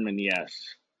German. Yes.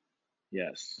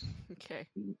 Yes. Okay.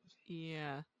 Mm,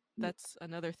 Yeah. That's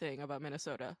another thing about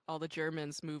Minnesota. All the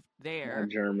Germans moved All there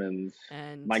Germans.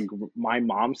 and My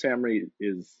mom's family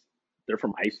they're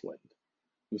from Iceland.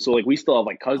 So like we still have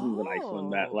like cousins in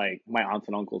Iceland that oh. like my aunts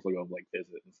and uncles will go like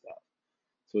visit and stuff.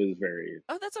 So it's very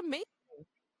Oh, that's amazing.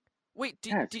 Wait,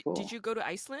 yeah, it's did cool. you go to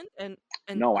Iceland and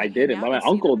No, I like hang didn't, but out my and see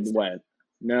uncle them and stuff? went.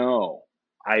 No,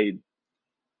 I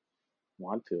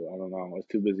want to. I don't know. I was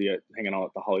too busy hanging out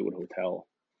at the Hollywood Hotel,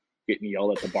 getting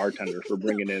yelled at the bartender for No.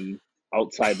 bringing in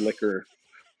outside liquor.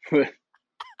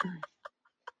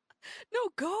 No,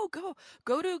 go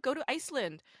to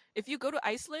Iceland. If you go to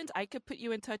Iceland, I could put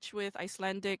you in touch with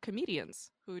Icelandic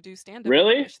comedians who do stand up in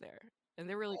Really? English there. And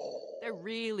they're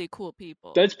really cool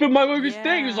people. That's been my biggest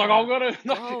thing. It's like I'm Yeah.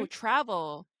 gonna. Go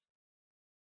travel.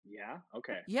 Yeah.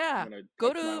 Okay. I'm Yeah. gonna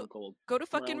Go text to my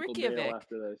fucking uncle Dale Reykjavik.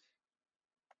 after this.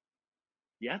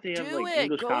 Yeah, they have Do like it.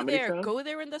 English Go comedy there. stuff. Go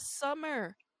there in the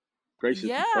summer. Gracious,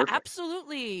 Yeah, perfect.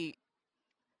 absolutely.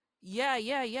 Yeah,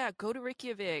 yeah, yeah. Go to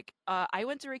Reykjavik. I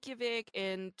went to Reykjavik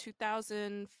in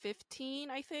 2015,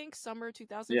 I think, summer Yeah.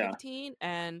 2015,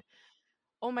 and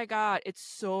oh my God, it's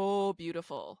so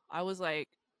beautiful. I was like,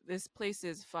 this place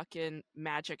is fucking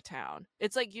magic town.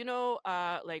 It's like,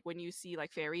 like when you see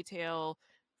like fairy tale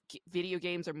video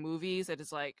games or movies, it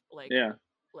is Yeah.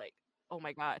 like, oh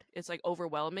my God, it's like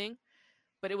overwhelming.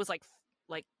 But it was like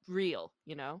real,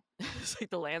 It's like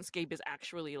the landscape is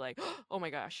actually like, oh my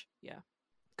gosh, yeah.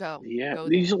 Yeah. Go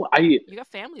These there. Yeah, I you got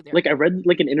family there. like I read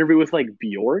like an interview with like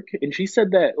Bjork, and she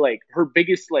said that like her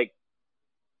biggest like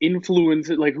influence,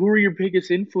 like who are your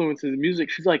biggest influences in music?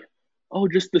 She's like, oh,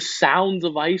 just the sounds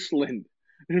of Iceland.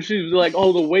 And she's like,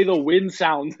 oh, the way the wind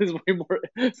sounds is way more.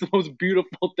 It's the most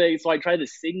beautiful thing. So I try to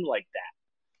sing like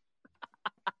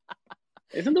that.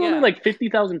 Isn't there only Yeah. like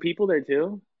 50,000 people there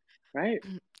too? Right?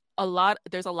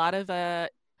 There's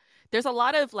a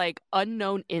lot of like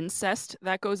unknown incest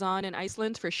that goes on in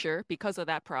Iceland for sure because of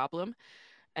that problem.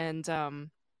 And I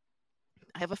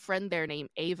have a friend there named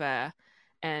Ava,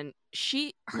 and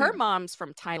her Yeah. mom's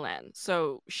from Thailand,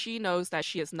 so she knows that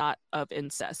she is not of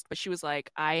incest. But she was like,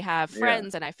 I have Yeah.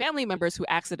 friends and I have family members who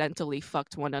accidentally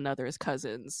fucked one another's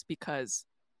cousins because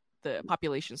the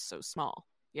population's so small.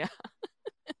 Yeah.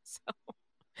 So,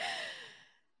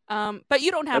 but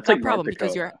you don't have That's like that North problem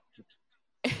because you're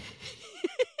Dakota.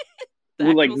 the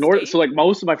Well, like actual North, so state. like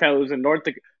most of my family was in North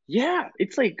Dakota. Yeah,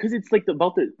 it's like because it's like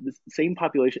about the same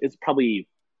population. It's probably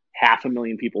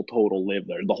 500,000 people total live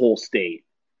there, the whole state.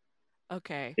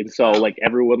 Okay. And so Wow. like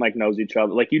everyone like knows each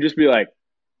other. Like you just be like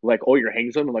oh you're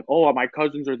Hangsleben, I'm like oh my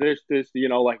cousins are this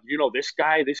like this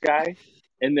guy,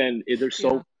 and then there's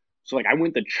Yeah. so like I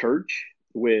went to church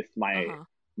with Uh-huh.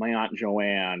 my aunt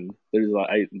Joanne. There's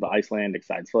the Icelandic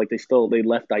side, so like they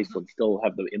left Uh-huh. Iceland, still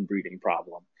have the inbreeding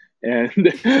problem, and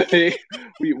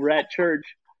we were at church,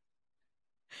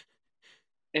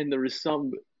 and there was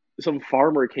some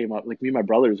farmer came up, like me and my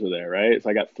brothers were there, right? So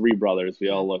I got three brothers, we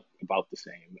Mm, all look about the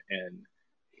same, and mm.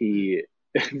 he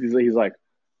he's like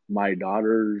my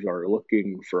daughters are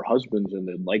looking for husbands and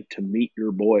they'd like to meet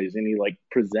your boys, and he like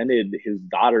presented his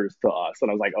daughters to us, and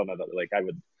I was like oh no, like I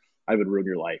would ruin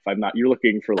your life. I'm not, you're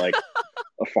looking for like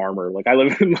a farmer, like I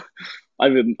live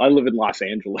in Los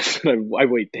Angeles and I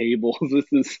wait tables. This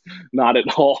is not at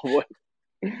all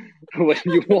what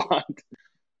you want.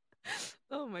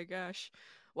 Oh my gosh.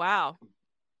 Wow.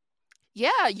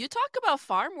 Yeah, you talk about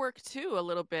farm work too a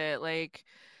little bit. Like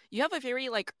you have a very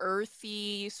like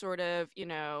earthy sort of,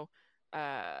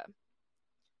 uh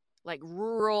like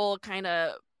rural kind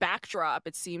of backdrop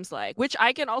it seems like, which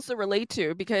I can also relate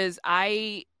to because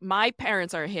my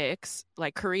parents are Hicks,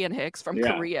 like Korean Hicks from Yeah.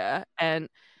 Korea, and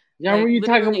Yeah, were like you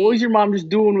talking? What literally was your mom just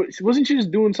doing? Wasn't she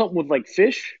just doing something with like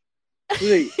fish?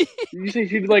 Like, did you say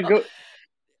she'd like no, go?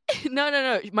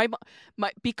 no. My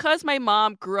because my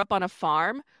mom grew up on a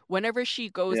farm, whenever she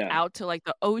goes Yeah, out to like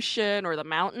the ocean or the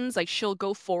mountains, like she'll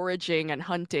go foraging and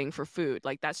hunting for food.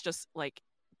 Like that's just like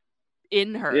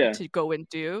in her yeah, to go and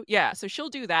do. Yeah, so she'll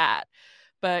do that.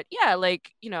 But yeah,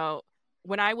 like,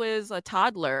 when I was a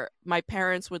toddler, my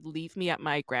parents would leave me at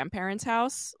my grandparents'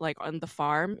 house, like on the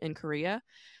farm in Korea.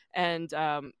 And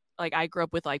like I grew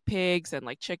up with like pigs and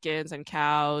like chickens and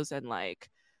cows and like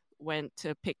went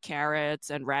to pick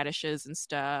carrots and radishes and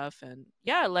stuff. And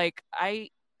yeah, like I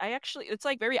actually it's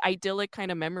like very idyllic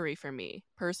kind of memory for me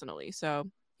personally. So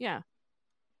yeah,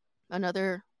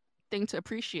 another thing to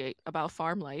appreciate about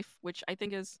farm life, which I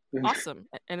think is awesome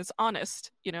and it's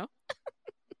honest.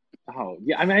 Oh,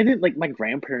 yeah. I mean, I didn't like my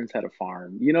grandparents had a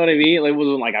farm. You know what I mean? Like, it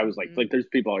wasn't like I was Mhm. like there's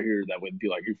people out here that would be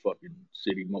like, you fucking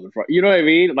city motherfucker. You know what I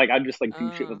mean? Like, I'd just like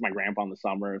do shit Uh, with my grandpa in the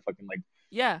summer and fucking like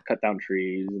yeah, cut down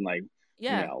trees and like,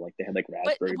 yeah. like they had like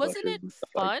But raspberry wasn't bushes it and stuff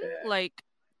like fun? that. Like,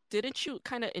 didn't you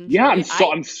kind of Yeah, enjoy it?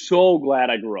 I'm so glad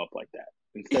I grew up like that.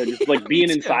 Instead of just like Me being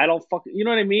too. inside all fucking, you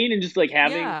know what I mean? And just like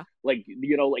having Yeah. like,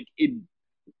 like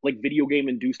like video game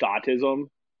induced autism.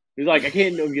 It's like, I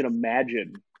can't even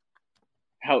imagine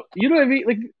how, you know what I mean?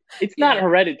 Like, it's not Yeah.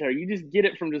 hereditary. You just get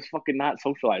it from just fucking not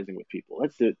socializing with people.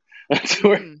 That's it. That's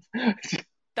where Mm.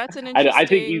 That's an I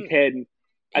think you interesting, can.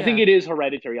 I think yeah. it is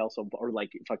hereditary also, or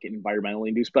like fucking environmentally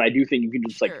induced. But I do think you can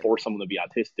just like Sure. force someone to be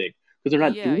autistic because they're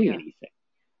not Yeah, doing yeah. anything.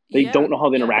 They Yeah. don't know how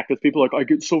to Yeah. interact with people. Like, I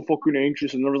get so fucking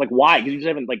anxious, and they're like, why? Because you just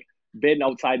haven't like been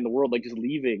outside in the world. Like, just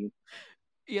leaving,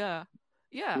 Yeah.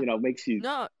 Yeah. makes you.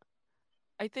 No,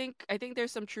 I think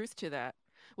there's some truth to that.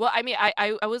 Well, I mean,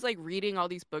 I was like reading all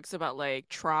these books about like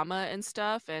trauma and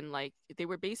stuff, and like they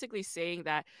were basically saying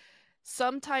that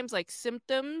sometimes like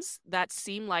symptoms that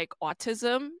seem like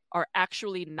autism are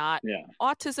actually not Yeah,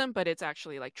 autism, but it's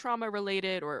actually like trauma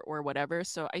related or whatever.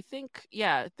 So I think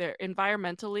yeah, they're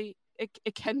environmentally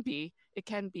it can be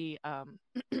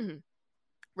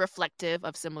reflective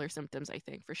of similar symptoms, I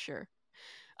think for sure.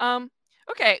 Um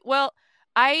okay, well,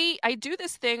 I do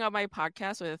this thing on my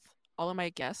podcast with all of my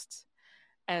guests,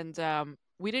 and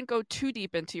we didn't go too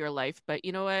deep into your life, but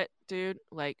you know what, dude?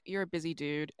 Like you're a busy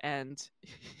dude and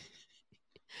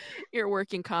you're a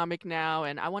working comic now,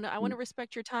 and I want to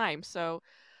respect your time. So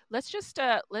let's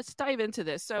dive into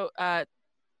this. So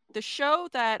the show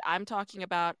that I'm talking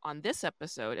about on this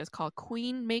episode is called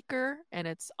Queenmaker, and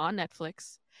it's on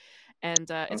Netflix. And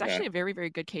it's okay, actually a very, very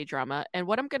good K drama. And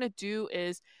what I'm gonna do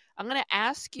is I'm gonna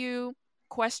ask you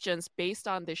questions based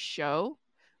on this show.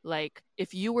 Like,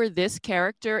 if you were this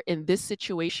character in this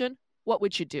situation, what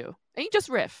would you do? And you just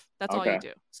riff. That's all you okay,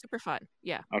 do. Super fun.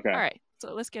 Yeah. okay, All right.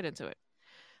 So let's get into it.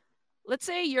 Let's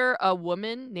say you're a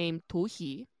woman named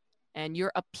Tohi and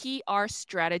you're a PR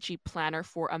strategy planner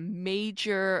for a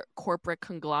major corporate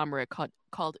conglomerate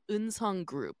called Unsung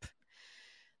Group.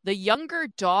 The younger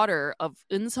daughter of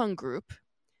Unsung Group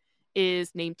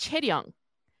is named Chaeryung,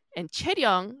 and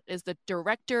Chaeryung is the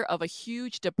director of a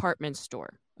huge department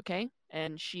store, okay?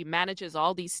 And she manages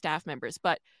all these staff members,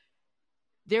 but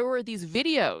there were these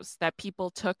videos that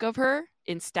people took of her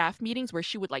in staff meetings where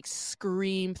she would like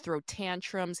scream, throw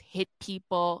tantrums, hit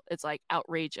people. It's like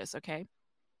outrageous, okay?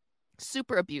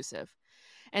 Super abusive.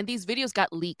 And these videos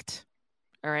got leaked,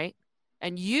 all right?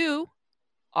 And you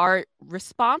are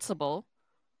responsible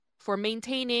for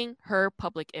maintaining her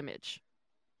public image.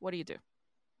 What do you do?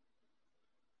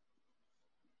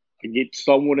 I get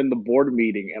someone in the board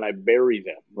meeting and I bury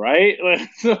them, right?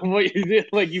 So what you did,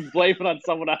 like you blame it on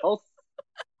someone else.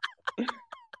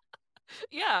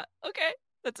 Yeah, okay.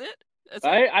 That's it. That's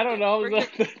it. I don't Okay, know. we're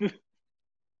good.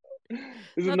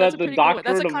 No, Isn't that's that a the pretty good one.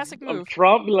 That's a doctrine classic of move.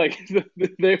 Trump? Like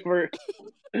they were.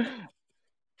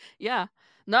 Yeah.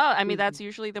 No, I mean that's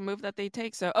usually the move that they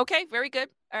take. So, okay, very good.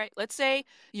 All right, let's say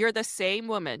you're the same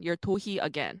woman. You're Tohi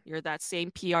again. You're that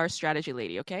same PR strategy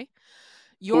lady, okay?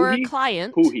 Your Puhi,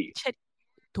 client, Puhi.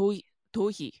 Tohi,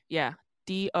 Tohi, yeah,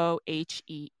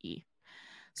 Dohee.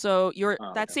 So your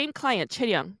Oh, that okay. same client,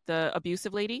 Chaeryung, the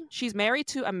abusive lady, she's married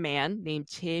to a man named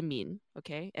Jaemin,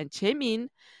 okay? And Jaemin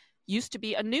used to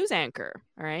be a news anchor,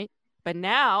 all right? But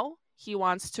now he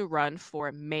wants to run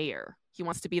for mayor. He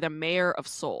wants to be the mayor of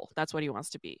Seoul. That's what he wants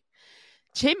to be.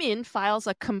 Jimin files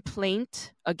a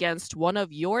complaint against one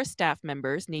of your staff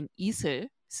members named Ise,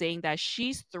 saying that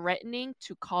she's threatening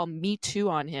to call Me Too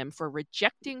on him for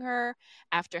rejecting her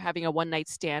after having a one night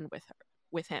stand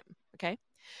with him. Okay.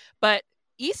 But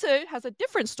Issa has a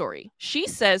different story. She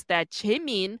says that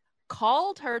Jaemin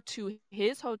called her to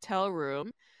his hotel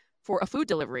room for a food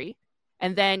delivery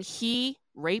and then he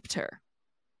raped her.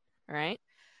 All right.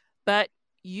 But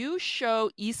you show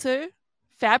Issa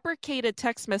fabricated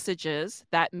text messages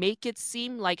that make it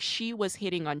seem like she was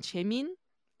hitting on Jaemin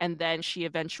and then she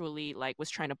eventually like was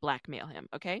trying to blackmail him,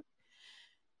 okay?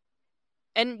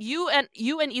 And you and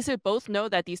Issa both know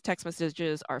that these text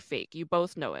messages are fake. You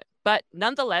both know it. But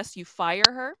nonetheless, you fire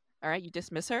her, all right? You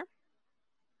dismiss her.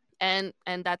 And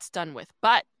that's done with.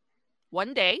 But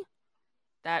one day,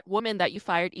 that woman that you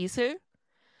fired, Issa,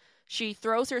 she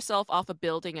throws herself off a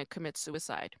building and commits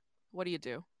suicide. What do you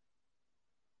do?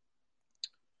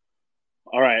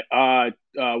 All right.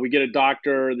 We get a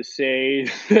doctor to say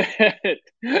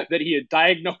that he had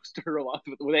diagnosed her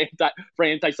for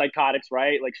antipsychotics,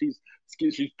 right? Like she's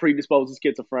predisposed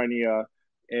to schizophrenia,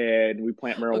 and we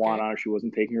plant marijuana Okay. on her. She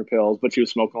wasn't taking her pills, but she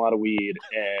was smoking a lot of weed,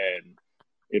 and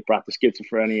it brought the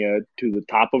schizophrenia to the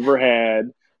top of her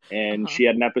head, and Uh-huh. she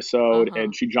had an episode, Uh-huh.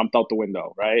 and she jumped out the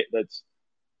window. Right?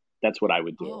 That's what I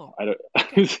would do. Oh, I don't.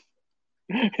 okay.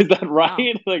 Is that Wow.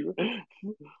 right? Like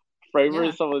Fravor,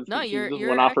 Yeah. someone No, she just you're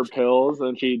went off her actually pills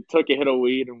and she took a hit of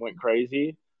weed and went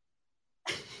crazy.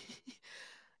 yeah,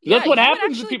 That's what you would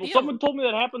happens to actually people. be a Someone told me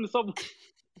that happened to someone.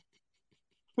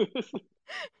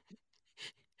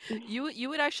 you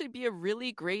would actually be a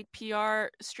really great PR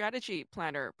strategy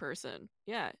planner person.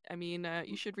 Yeah. I mean,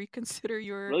 you should reconsider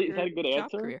your Really? Is that a good job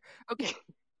answer? career. Okay.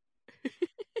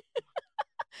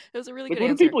 It was a really Like, good what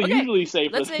do answer. people Okay. usually say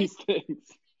for Let's say these things?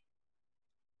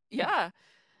 yeah.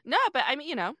 No, but I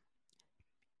mean,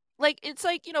 like it's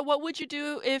like, what would you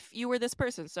do if you were this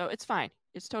person? So it's fine.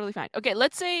 It's totally fine. Okay,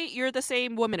 let's say you're the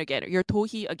same woman again. You're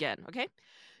Tohi again, okay?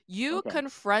 You Okay.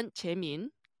 confront Jaemin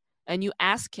and you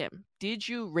ask him, "Did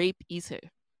you rape Ise?"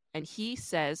 And he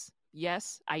says,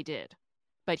 "Yes, I did."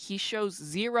 But he shows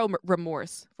zero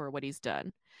remorse for what he's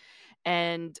done.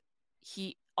 And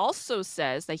he also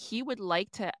says that he would like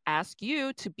to ask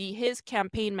you to be his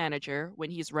campaign manager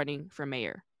when he's running for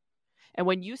mayor. And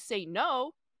when you say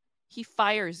no, he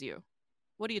fires you.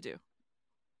 What do you do?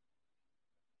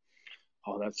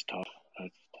 Oh, that's tough.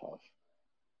 That's tough.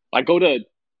 I go to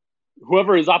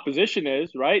whoever his opposition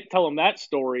is, right? Tell him that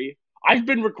story. I've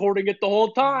been recording it the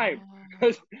whole time.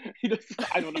 Oh.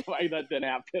 I don't know why that didn't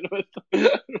happen.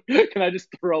 But can I just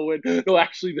throw in? No,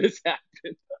 actually, this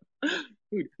happened.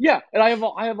 Dude, yeah, and I have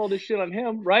all this shit on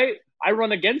him, right? I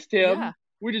run against Yeah. him.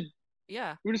 We just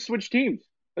Yeah. we just switch teams.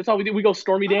 That's how we do. We go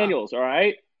Stormy Oh. Daniels. All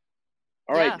right,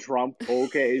 Yeah. Trump.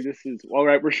 Okay, this is all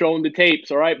right. We're showing the tapes.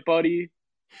 All right, buddy.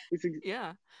 This is,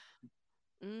 Yeah.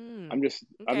 Mm. I'm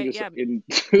Okay. just Yeah. in.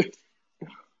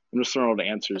 I'm just throwing out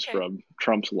answers Okay. from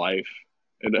Trump's life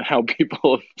and how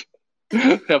people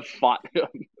have fought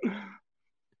him.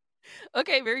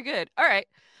 Okay. Very good. All right.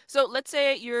 So let's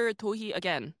say you're Tohi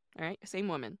again. All right. Same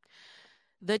woman.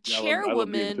 The Yeah, I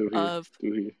love being chairwoman Tuhi. of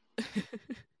Tuhi.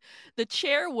 the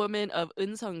chairwoman of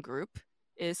Unsung Group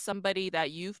is somebody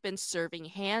that you've been serving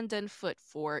hand and foot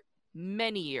for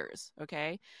many years,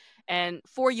 okay? And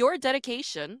for your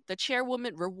dedication, the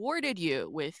chairwoman rewarded you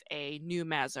with a new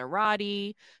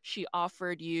Maserati. She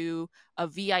offered you a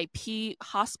VIP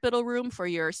hospital room for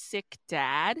your sick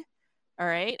dad, all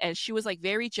right? And she was like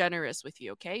very generous with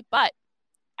you, okay? But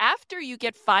after you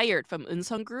get fired from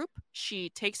Unsung Group, she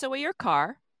takes away your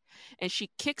car and she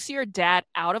kicks your dad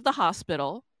out of the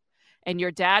hospital and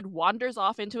your dad wanders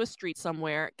off into a street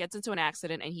somewhere, gets into an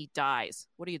accident, and he dies.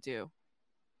 What do you do?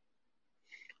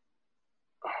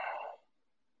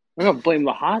 I'm gonna blame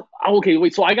the hot. Oh, okay,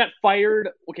 wait. So I got fired.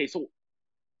 Okay, so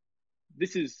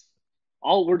this is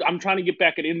all. I'm trying to get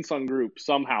back at Insung Group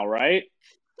somehow, right?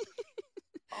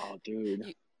 Oh, dude.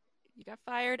 You you got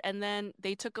fired, and then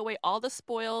they took away all the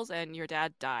spoils, and your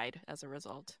dad died as a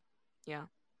result. Yeah.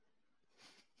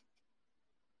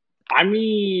 I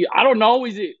mean, I don't know.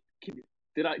 Is it?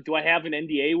 Do I have an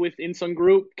NDA with Insung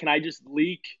Group? Can I just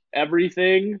leak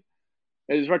everything?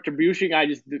 As retribution, I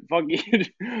just fucking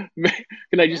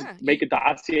can I just Yeah. make a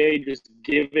dossier, just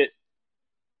give it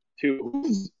to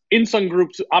who's Insung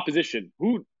Group's opposition?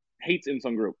 Who hates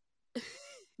Insung Group,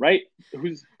 right?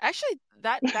 Who's Actually,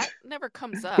 that never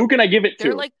comes who up. can I give it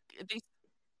They're to? like they.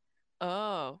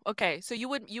 Oh, okay. So you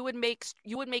would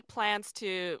make plans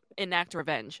to enact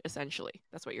revenge. Essentially,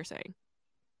 that's what you're saying.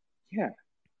 Yeah,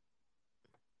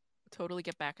 Totally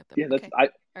get back at them. yeah. That's Okay. I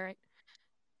All right.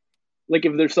 like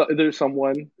if there's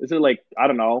someone. Is there like I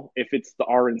don't know if it's the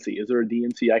RNC? Is there a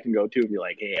DNC I can go to and be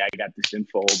like, hey, I got this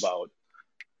info about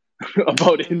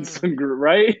about Mm. Insung Group,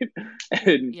 right?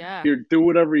 And Yeah. here, do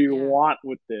whatever you Yeah. want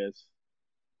with this.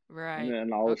 And Right.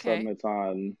 then all of a sudden Okay. it's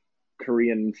on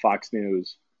Korean Fox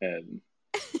News and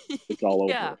it's all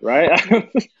Yeah. over,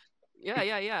 right? Yeah,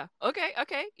 yeah, yeah. Okay,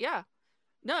 okay. Yeah.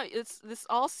 No, it's this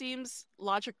all seems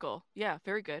logical. Yeah,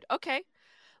 very good. Okay.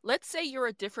 Let's say you're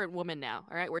a different woman now.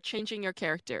 All right, we're changing your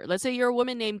character. Let's say you're a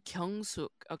woman named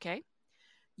Kyung-suk, okay?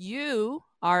 You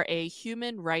are a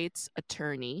human rights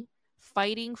attorney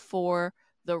fighting for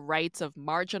the rights of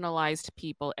marginalized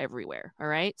people everywhere. All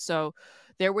right. So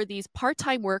there were these part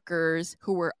time workers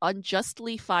who were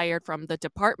unjustly fired from the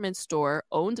department store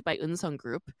owned by Eunseong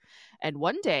Group. And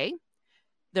one day,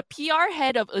 the PR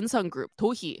head of Eunseong Group,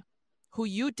 Do-hee, who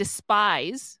you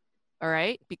despise, all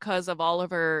right, because of all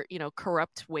of her,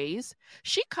 corrupt ways,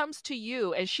 she comes to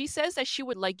you and she says that she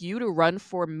would like you to run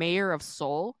for mayor of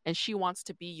Seoul and she wants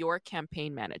to be your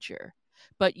campaign manager.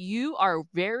 But you are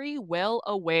very well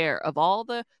aware of all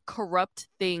the corrupt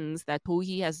things that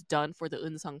Do-hee has done for the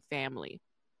Eunseong family.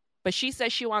 But she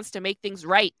says she wants to make things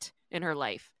right in her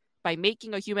life by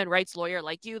making a human rights lawyer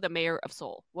like you the mayor of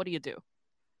Seoul. What do you do?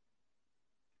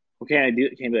 What can I do?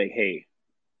 Can I be like, hey,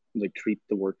 like treat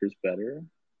the workers better,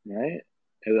 right?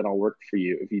 And then I'll work for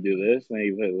you if you do this. And then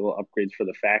you have little upgrades for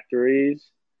the factories,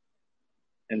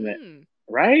 and that Mm.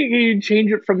 right, you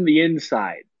change it from the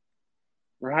inside,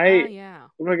 Ah, right? yeah.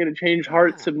 We're not gonna change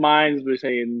hearts Yeah. and minds by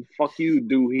saying "fuck you,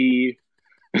 Doohee."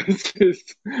 It's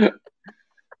just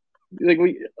like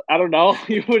I don't know.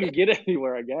 You Okay. wouldn't get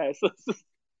anywhere, I guess.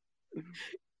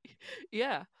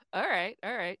 Yeah. All right.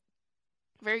 All right.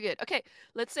 Very good. Okay.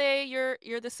 Let's say you're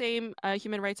the same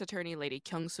human rights attorney lady,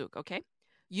 Kyung Suk, okay?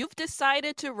 You've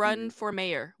decided to run for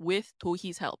mayor with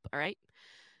Do-hee's help, all right?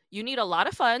 You need a lot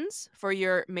of funds for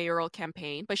your mayoral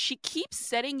campaign, but she keeps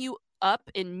setting you up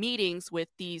in meetings with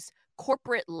these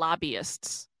corporate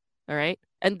lobbyists, all right?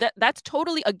 And that's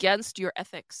totally against your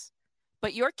ethics.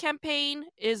 But your campaign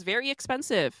is very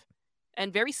expensive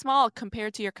and very small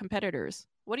compared to your competitors.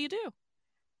 What do you do?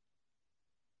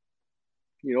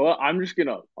 You know what? I'm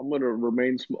gonna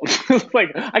remain small. Like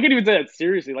I can't even say that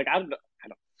seriously. Like I don't.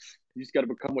 You just got to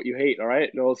become what you hate. All right.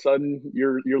 And all of a sudden,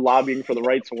 you're lobbying for the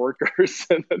rights of workers,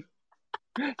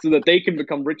 so that they can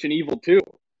become rich and evil too.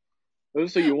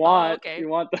 Those are you Oh, want. okay. You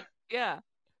want the Yeah.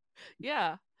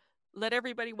 Yeah. Let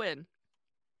everybody win.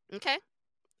 Okay.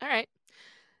 All right.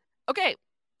 Okay.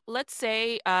 Let's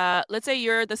say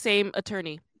you're the same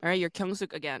attorney. All right, you're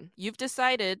Kyung-suk again. You've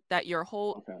decided that your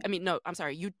whole okay. I mean, no, I'm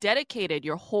sorry. You dedicated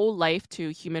your whole life to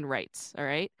human rights, all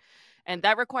right? And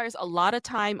that requires a lot of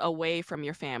time away from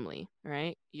your family,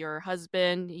 right? Your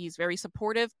husband, he's very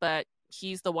supportive, but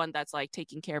he's the one that's like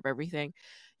taking care of everything.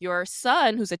 Your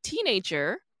son, who's a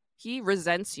teenager, he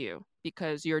resents you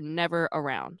because you're never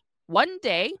around. One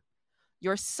day,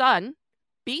 your son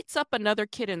beats up another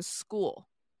kid in school,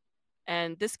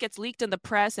 and this gets leaked in the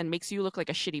press and makes you look like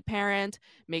a shitty parent,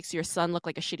 makes your son look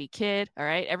like a shitty kid. All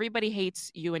right. Everybody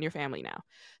hates you and your family now.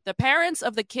 The parents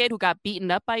of the kid who got beaten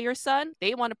up by your son,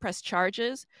 they want to press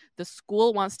charges. The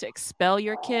school wants to expel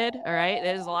your kid. All right.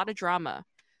 There's a lot of drama.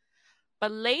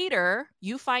 But later,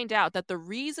 you find out that the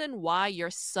reason why your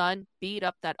son beat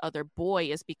up that other boy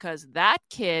is because that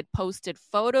kid posted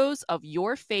photos of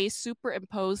your face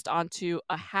superimposed onto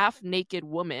a half naked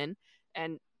woman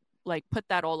and like put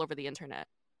that all over the internet.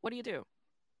 What do you do?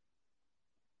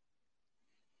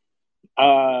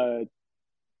 Uh,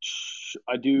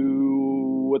 I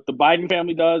do what the Biden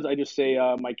family does. I just say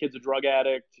my kid's a drug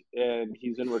addict and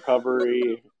he's in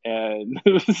recovery and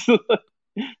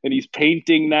and he's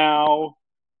painting now.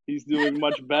 He's doing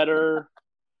much better.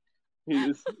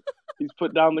 He's he's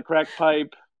put down the crack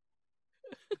pipe.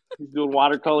 He's doing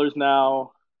watercolors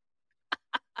now.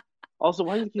 Also,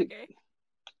 why does he? Okay.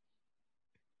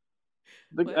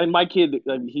 What? And my kid,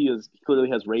 he clearly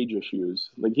has rage issues.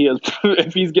 Like he has,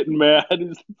 if he's getting mad,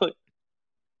 he's like.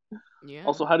 Yeah.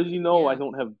 Also, how did you know I Yeah.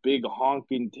 don't have big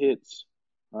honking tits?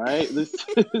 All right, this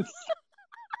is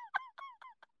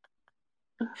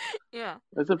Yeah.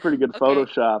 that's a pretty good Okay.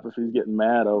 Photoshop if he's getting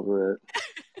mad over it.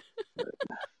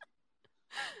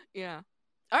 Yeah.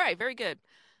 All right, very good.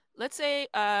 Let's say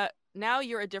now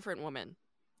you're a different woman.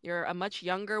 You're a much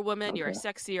younger woman, you're a Okay,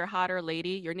 sexier, hotter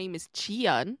lady. Your name is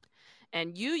Jiyeon,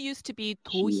 and you used to be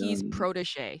Tohee's Jian.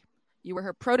 protege. You were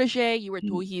her protege, you were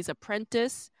Hmm. Tohee's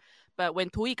apprentice. But when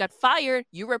Tohee got fired,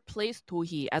 you replaced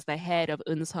Tohee as the head of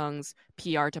Eunseong's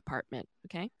PR department.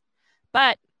 Okay?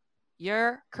 But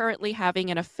you're currently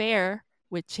having an affair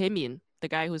with Jaemin, the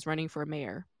guy who's running for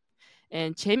mayor.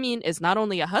 And Jaemin is not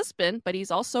only a husband, but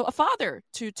he's also a father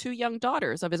to two young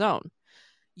daughters of his own.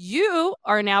 You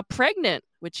are now pregnant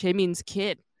with Jaemin's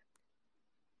kid.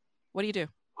 What do you do?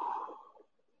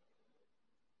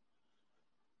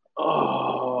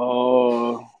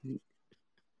 Oh,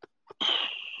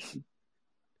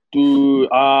 do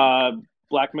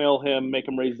blackmail him, make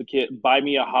him raise the kid, buy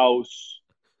me a house.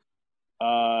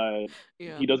 Uh,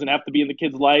 Yeah. he doesn't have to be in the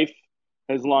kid's life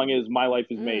as long as my life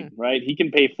is made, Mm. right? He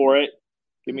can pay for it.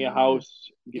 Give me a Mm. house.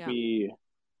 Yeah.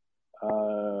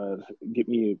 Uh, get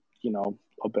me,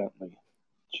 a Bentley.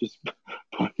 Just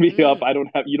put me up.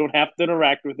 Mm. You don't have to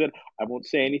interact with it. I won't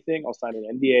say anything. I'll sign an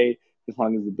NDA as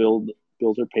long as the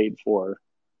bills are paid for.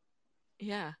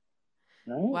 Yeah.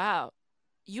 Right? Wow.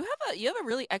 You have a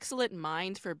really excellent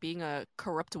mind for being a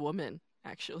corrupt woman,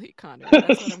 actually, Connor.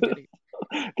 That's what I'm getting.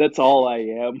 That's all I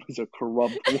am is a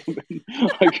corrupt woman.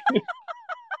 Like,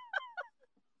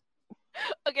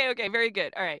 Okay, okay, very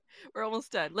good. All right. We're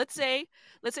almost done. Let's say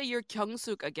you're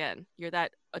Kyung-suk again. You're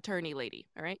that attorney lady,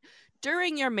 all right?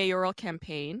 During your mayoral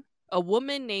campaign, a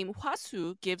woman named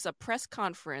Hwasu gives a press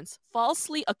conference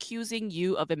falsely accusing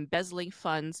you of embezzling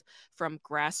funds from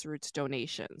grassroots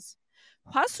donations.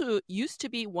 Hwasu used to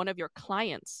be one of your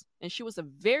clients, and she was a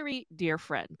very dear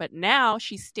friend, but now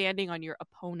she's standing on your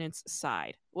opponent's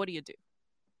side. What do you do?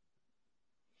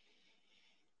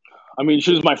 I mean,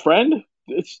 she's my friend.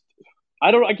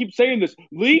 I keep saying this.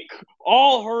 Leak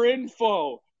all her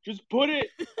info. Just put it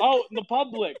out in the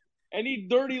public. Any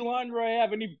dirty laundry I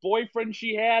have, any boyfriend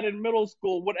she had in middle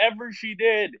school, whatever she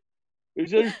did.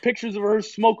 There's pictures of her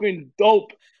smoking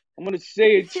dope. I'm gonna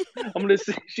say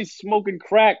she's smoking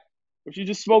crack. If she's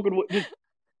just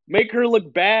make her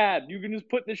look bad. You can just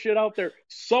put this shit out there.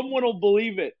 Someone will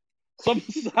believe it. Some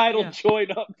side will Yeah.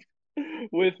 join up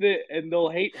with it and they'll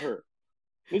hate her.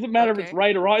 It doesn't matter if it's Okay.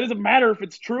 right or wrong. It doesn't matter if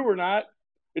it's true or not.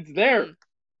 It's there. Mm.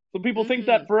 Some people think Mm-hmm.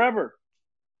 that forever.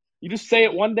 You I just say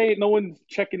it see. one day, no one's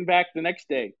checking back the next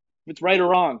day if it's right or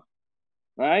wrong.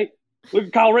 All right? Look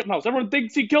at Kyle Rittenhouse. Everyone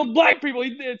thinks he killed black people.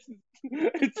 No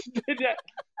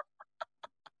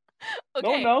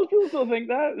one Okay. knows. People still think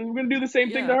that. We're going to do the same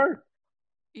thing to Yeah. her.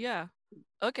 Yeah.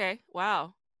 Okay.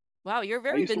 Wow. Wow, you're a I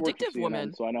very used to work for vindictive CNN,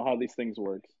 woman. so I know how these things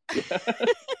work.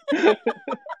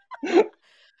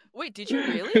 Wait, did you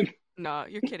really? No,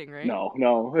 you're kidding, right? No,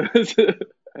 no.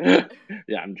 Yeah,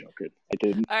 I'm joking. I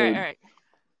didn't. All right, all right.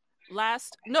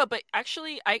 Last, no, but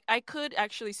actually, I could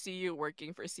actually see you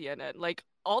working for CNN. Like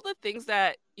all the things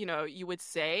that you would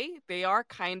say, they are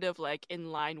kind of like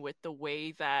in line with the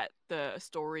way that the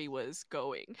story was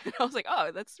going. I was like,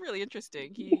 oh, that's really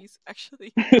interesting. He's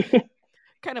actually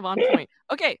kind of on point.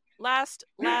 Okay, last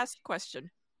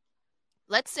question.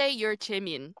 Let's say you're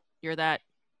Jimin, you're that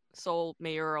sole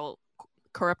mayoral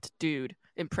corrupt dude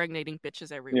impregnating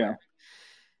bitches Yeah. everywhere.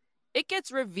 It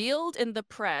gets revealed in the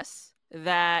press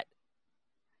that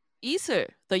Ise,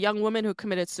 the young woman who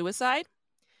committed suicide,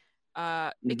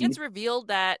 it Hmm. gets revealed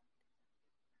that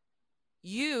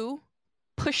you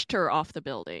pushed her off the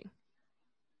building.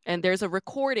 And there's a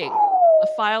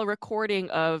file recording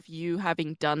of you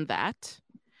having done that.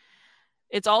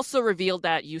 It's also revealed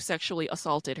that you sexually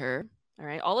assaulted her. All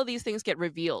right. All of these things get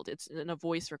revealed. It's in a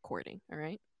voice recording. All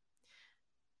right.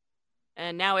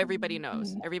 And now everybody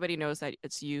knows. Everybody knows that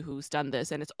it's you who's done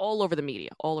this. And it's all over the media,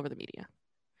 all over the media.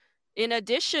 In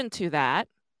addition to that,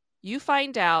 you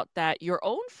find out that your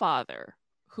own father,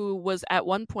 who was at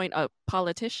one point a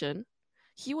politician,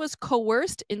 he was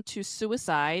coerced into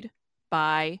suicide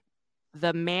by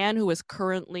the man who is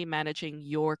currently managing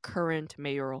your current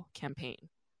mayoral campaign.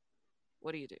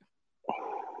 What do you do?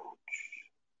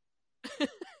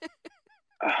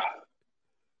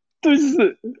 There's,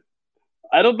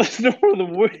 I don't know where the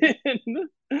win.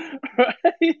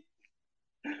 Right?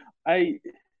 I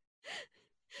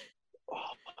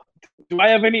do I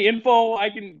have any info I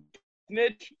can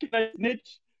snitch? Can I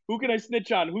snitch? Who can I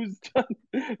snitch on? Who's done?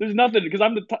 There's nothing because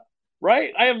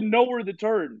right. I have nowhere to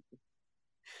turn.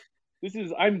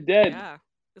 I'm dead. Yeah,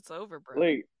 it's over, bro.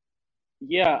 Like,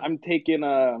 yeah,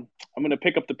 Mm. I'm gonna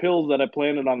pick up the pills that I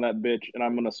planted on that bitch and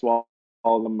I'm gonna swallow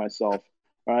them myself.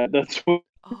 All right, that's what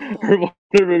Oh,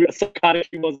 whatever psychotic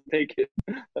she wasn't taking.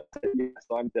 That's it. Yeah,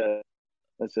 so I'm dead.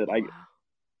 That's it. wow.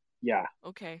 Yeah,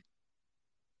 Okay.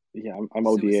 yeah, I'm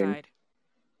ODing. Suicide.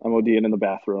 I'm ODing in the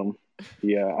bathroom.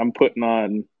 Yeah, I'm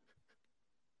gonna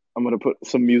put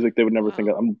some music they would never think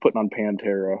Wow. of. I'm putting on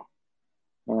Pantera.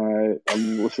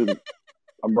 I'm listening.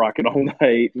 I'm rocking all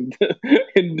night and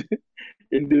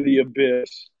into the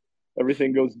abyss.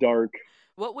 Everything goes dark.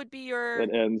 What would be your It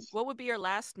ends. what would be your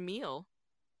last meal?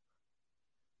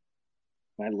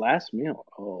 My last meal.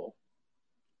 Oh,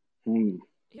 hmm.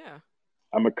 Yeah.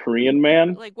 I'm a Korean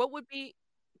man. Like what would be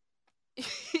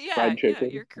Yeah, Fried yeah, chicken.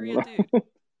 you're a Korean dude.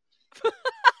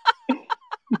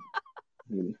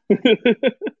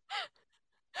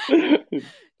 I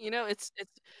don't know. It's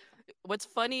What's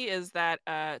funny is that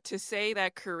to say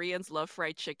that Koreans love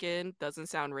fried chicken doesn't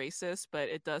sound racist, but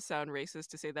it does sound racist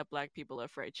to say that black people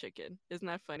love fried chicken. Isn't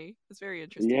that funny? It's very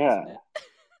interesting, Yeah, isn't it?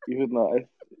 even though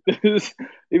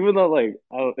even though like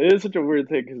it is such a weird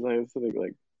thing because I was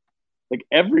thinking like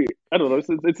every I don't know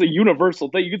it's a universal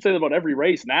thing. You could say that about every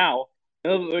race now.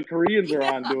 You know, the Koreans are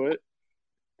Yeah. onto it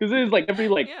because it is like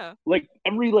Yeah.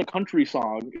 every like country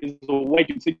song is a white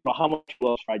dude singing about how much he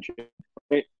loves fried chicken.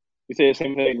 Right? You say the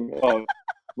same thing. Oh,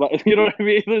 but you know what I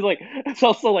mean? There's like it's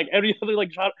also like every other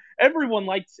like genre. Everyone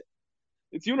likes it.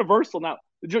 It's universal now.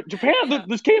 Japan, Yeah.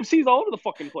 there's KFCs all over the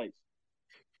fucking place.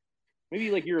 Maybe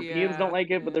like Europeans don't Yeah.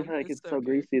 like it, but they're Yeah. like It's it's so so good.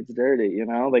 greasy, it's dirty. You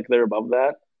know, like they're above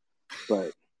that.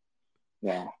 But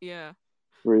yeah, Yeah.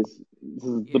 whereas this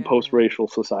is the Yeah, man. post-racial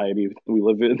society we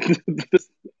live in.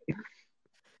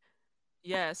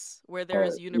 Yes, where there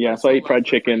is Yeah, so I universal eat love fried for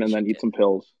chicken fried and then eat chicken. some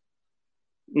pills.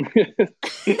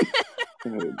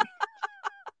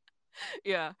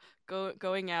 Yeah.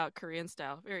 Going out Korean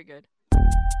style. Very good.